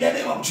 In the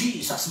name of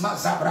Jesus.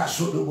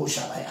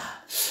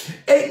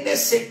 Any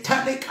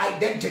satanic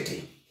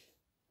identity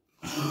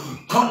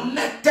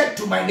connected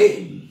to my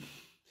name,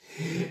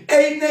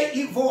 any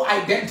evil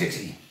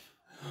identity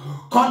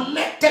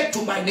connected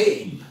to my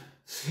name,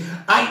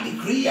 I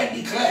decree and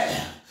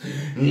declare,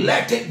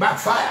 let it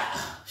backfire.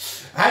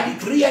 I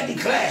decree and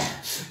declare,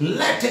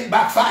 let it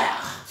backfire.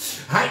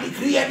 I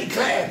decree and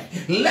declare,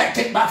 let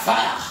it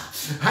backfire.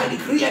 I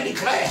decree and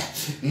declare,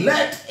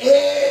 let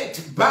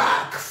it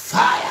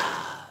backfire.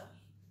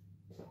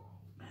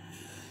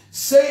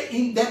 Say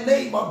in the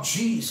name of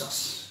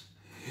Jesus.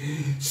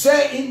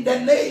 Say in the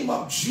name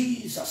of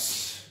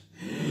Jesus.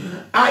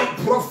 I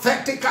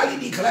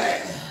prophetically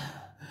declare,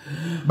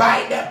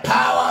 by the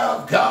power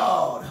of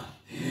God,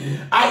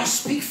 I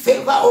speak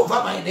favor over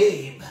my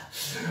name.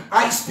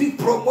 I speak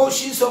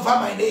promotions over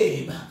my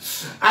name.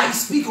 I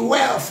speak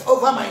wealth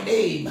over my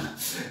name.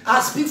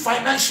 I speak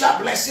financial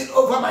blessing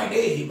over my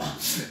name.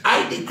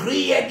 I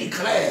decree and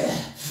declare,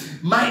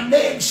 my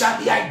name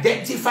shall be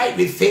identified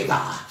with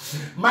favor.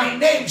 My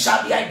name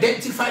shall be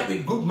identified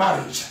with good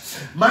marriage.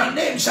 My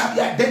name shall be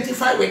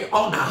identified with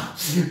honor.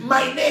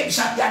 My name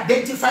shall be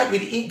identified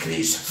with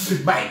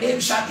increase. My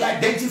name shall be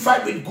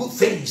identified with good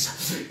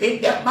things.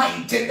 In the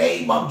mighty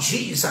name of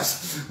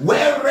Jesus,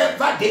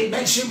 wherever they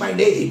mention my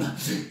name,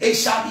 it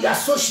shall be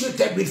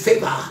associated with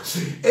favor.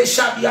 It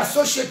shall be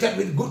associated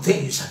with good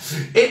things.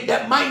 In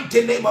the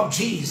mighty name of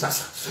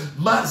Jesus.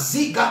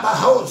 Maziga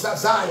Bahosa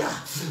Zaya.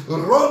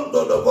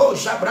 Rondo Lobo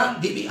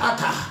Shabrandi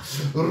Biata.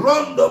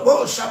 Rondo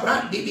Bo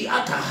Shabrandi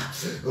Biata.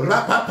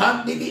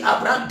 Rapapandi Bi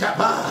Abranta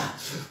Ba.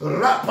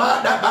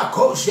 Rapada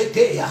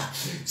Bakoshetea.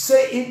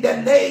 Say in the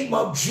name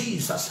of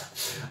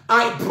Jesus,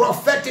 I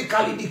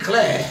prophetically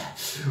declare,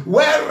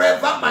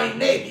 wherever my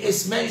name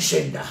is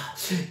mentioned,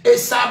 it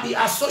shall be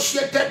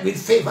associated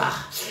with favor.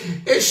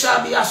 It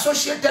shall be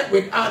associated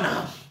with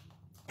honor.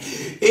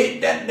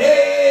 In the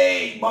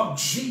name of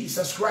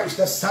Jesus Christ,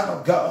 the Son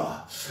of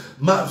God.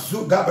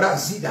 Mazuga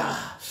Brazida.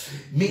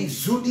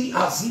 Mizudi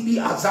Azibi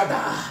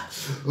Azada.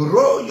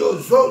 Royo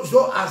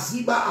Zozo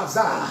Aziba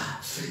Azar.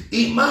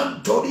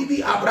 Iman Toribi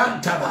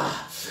Abrantaba.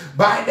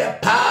 By the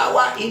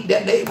power in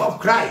the name of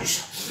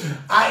Christ,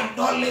 I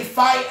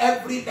nullify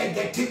every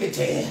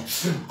negativity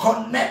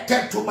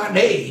connected to my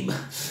name.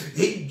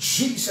 In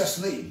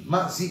Jesus' name.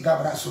 Maziga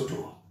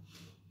Brasoto.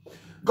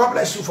 God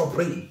bless you for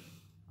praying.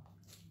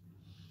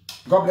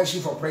 God bless you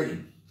for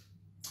praying.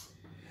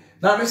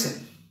 Now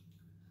listen,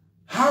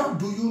 how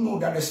do you know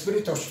that the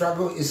spirit of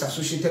struggle is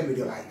associated with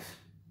your life?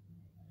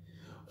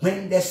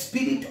 When the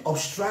spirit of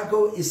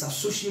struggle is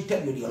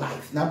associated with your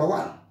life, number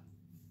one,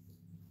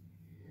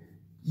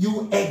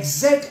 you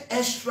exert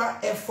extra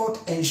effort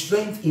and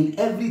strength in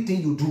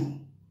everything you do,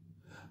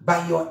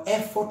 but your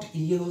effort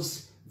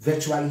yields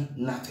virtually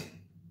nothing.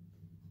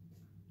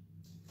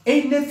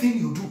 Anything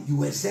you do,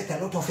 you exert a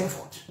lot of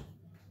effort.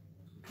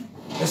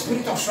 The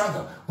spirit of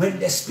struggle. When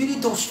the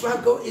spirit of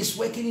struggle is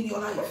working in your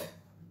life,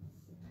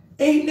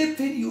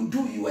 anything you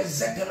do, you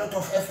exert a lot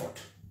of effort.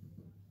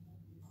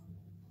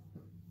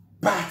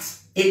 But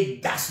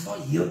it does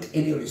not yield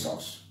any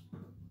results.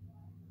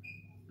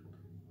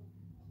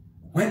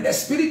 When the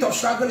spirit of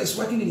struggle is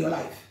working in your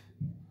life,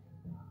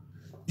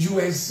 you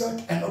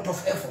exert a lot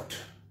of effort,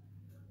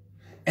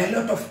 a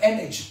lot of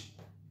energy,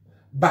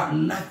 but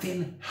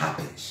nothing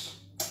happens.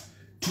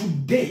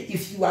 Today,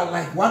 if you are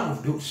like one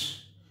of those,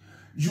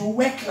 you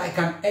work like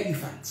an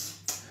elephant,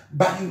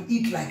 but you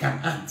eat like an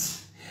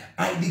ant,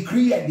 I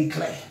decree and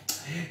declare,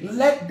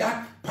 let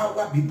that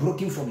power be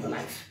broken from your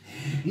life.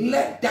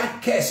 Let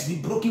that curse be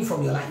broken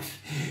from your life.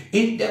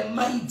 In the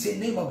mighty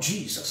name of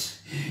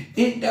Jesus.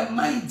 In the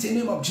mighty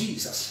name of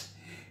Jesus.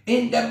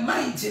 In the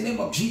mighty name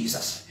of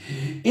Jesus.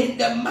 In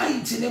the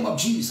mighty name of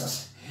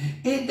Jesus.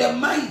 In the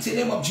mighty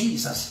name of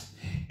Jesus.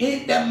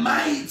 In the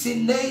mighty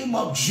name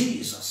of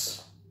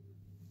Jesus.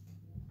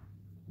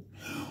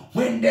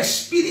 When the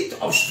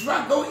spirit of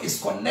struggle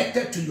is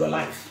connected to your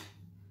life,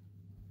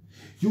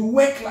 you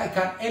work like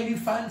an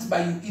elephant,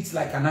 but you eat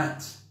like an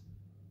ant.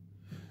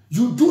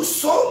 You do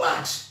so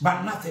much,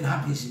 but nothing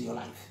happens in your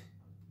life.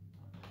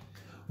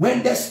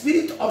 When the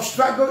spirit of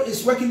struggle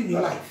is working in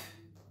your life,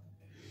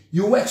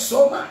 you work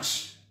so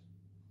much,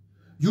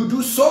 you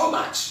do so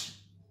much,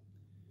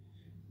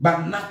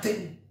 but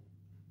nothing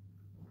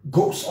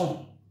goes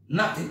on,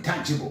 nothing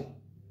tangible.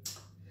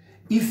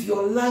 If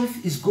your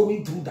life is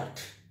going through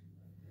that,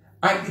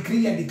 I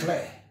decree and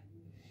declare,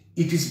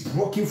 it is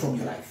broken from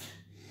your life.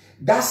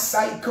 That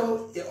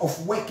cycle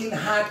of working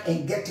hard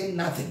and getting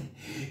nothing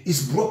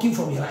is broken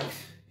from your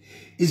life.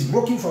 It's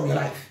broken from your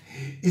life.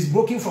 It's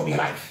broken from your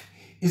life.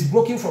 It's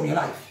broken from your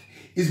life.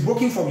 It's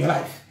broken from your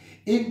life.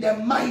 In the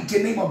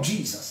mighty name of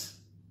Jesus.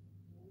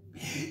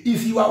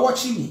 If you are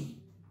watching me,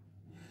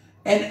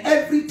 and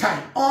every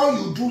time all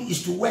you do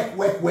is to work,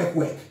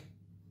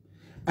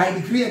 I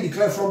decree and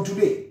declare from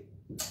today,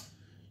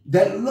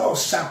 the Lord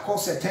shall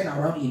cause a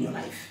turnaround in your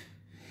life.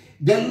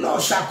 The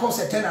Lord shall cause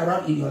a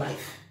turnaround in your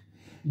life.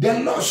 The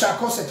Lord shall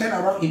cause a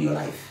turnaround in your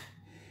life.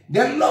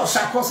 The Lord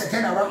shall cause a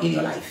turnaround in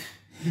your life.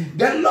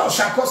 The Lord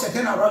shall cause a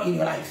turnaround in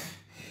your life.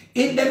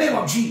 In the name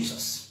of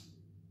Jesus.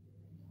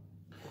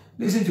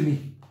 Listen to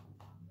me.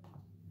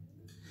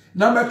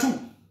 Number 2,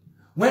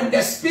 when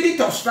the spirit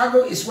of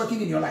struggle is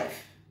working in your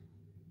life,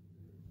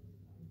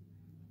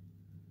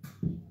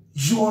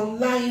 your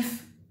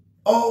life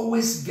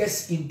always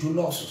gets into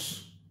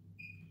losses.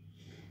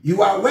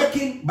 You are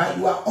working, but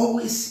you are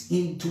always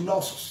into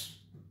losses.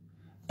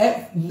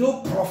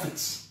 No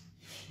profits.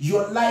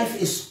 Your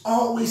life is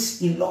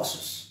always in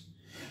losses.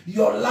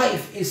 Your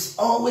life is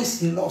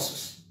always in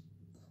losses.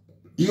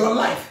 Your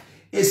life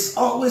is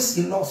always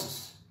in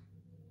losses.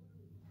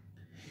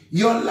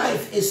 Your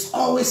life is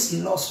always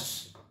in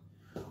losses.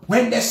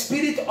 When the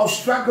spirit of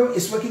struggle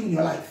is working in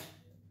your life,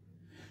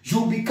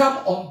 you become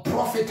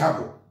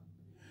unprofitable.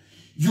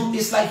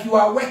 It's like you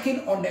are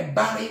working on a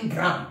barren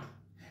ground.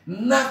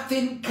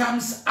 Nothing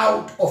comes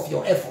out of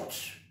your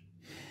efforts.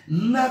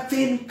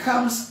 Nothing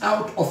comes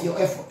out of your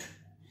effort.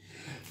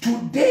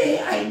 Today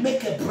I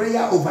make a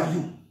prayer over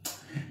you.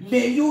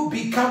 May you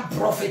become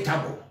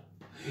profitable.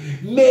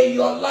 May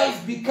your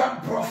life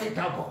become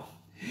profitable.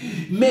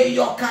 May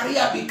your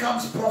career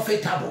becomes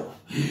profitable.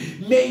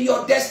 May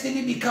your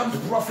destiny becomes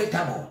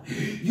profitable.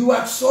 You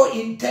are so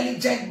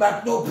intelligent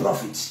but no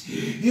profit.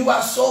 You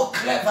are so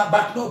clever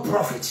but no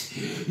profit.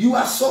 You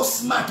are so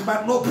smart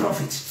but no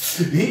profit.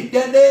 In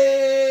the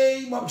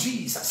name of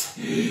Jesus.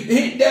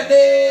 In the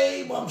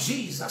name of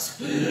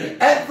Jesus.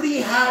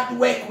 Every hard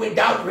work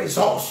without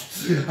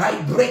results,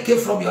 I break it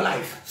from your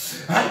life.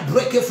 I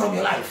break it from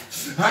your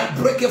life. I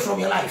break it from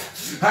your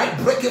life. I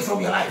break it from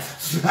your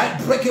life. I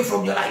break it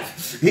from your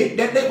life. In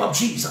the name of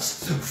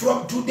Jesus.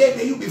 From today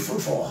may you be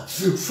fruitful.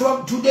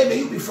 From today may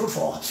you be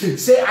fruitful.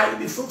 Say, I will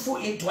be fruitful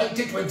in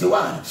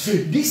 2021.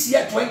 This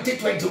year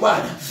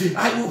 2021,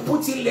 I will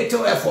put in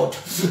little effort,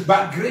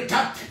 but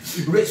greater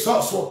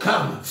results will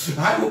come.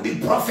 I will be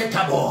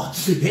profitable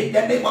in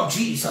the name of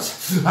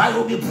Jesus. I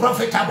will be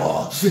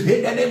profitable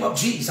in the name of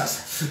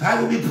Jesus.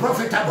 I will be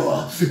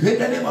profitable in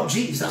the name of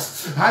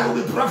Jesus. I will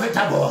be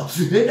profitable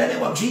in the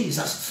name of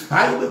Jesus.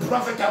 I will be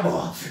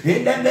profitable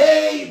in the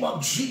name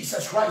of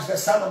Jesus Christ, the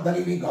Son of the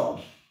living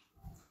God.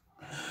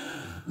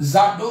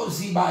 Zado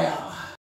Zibaya.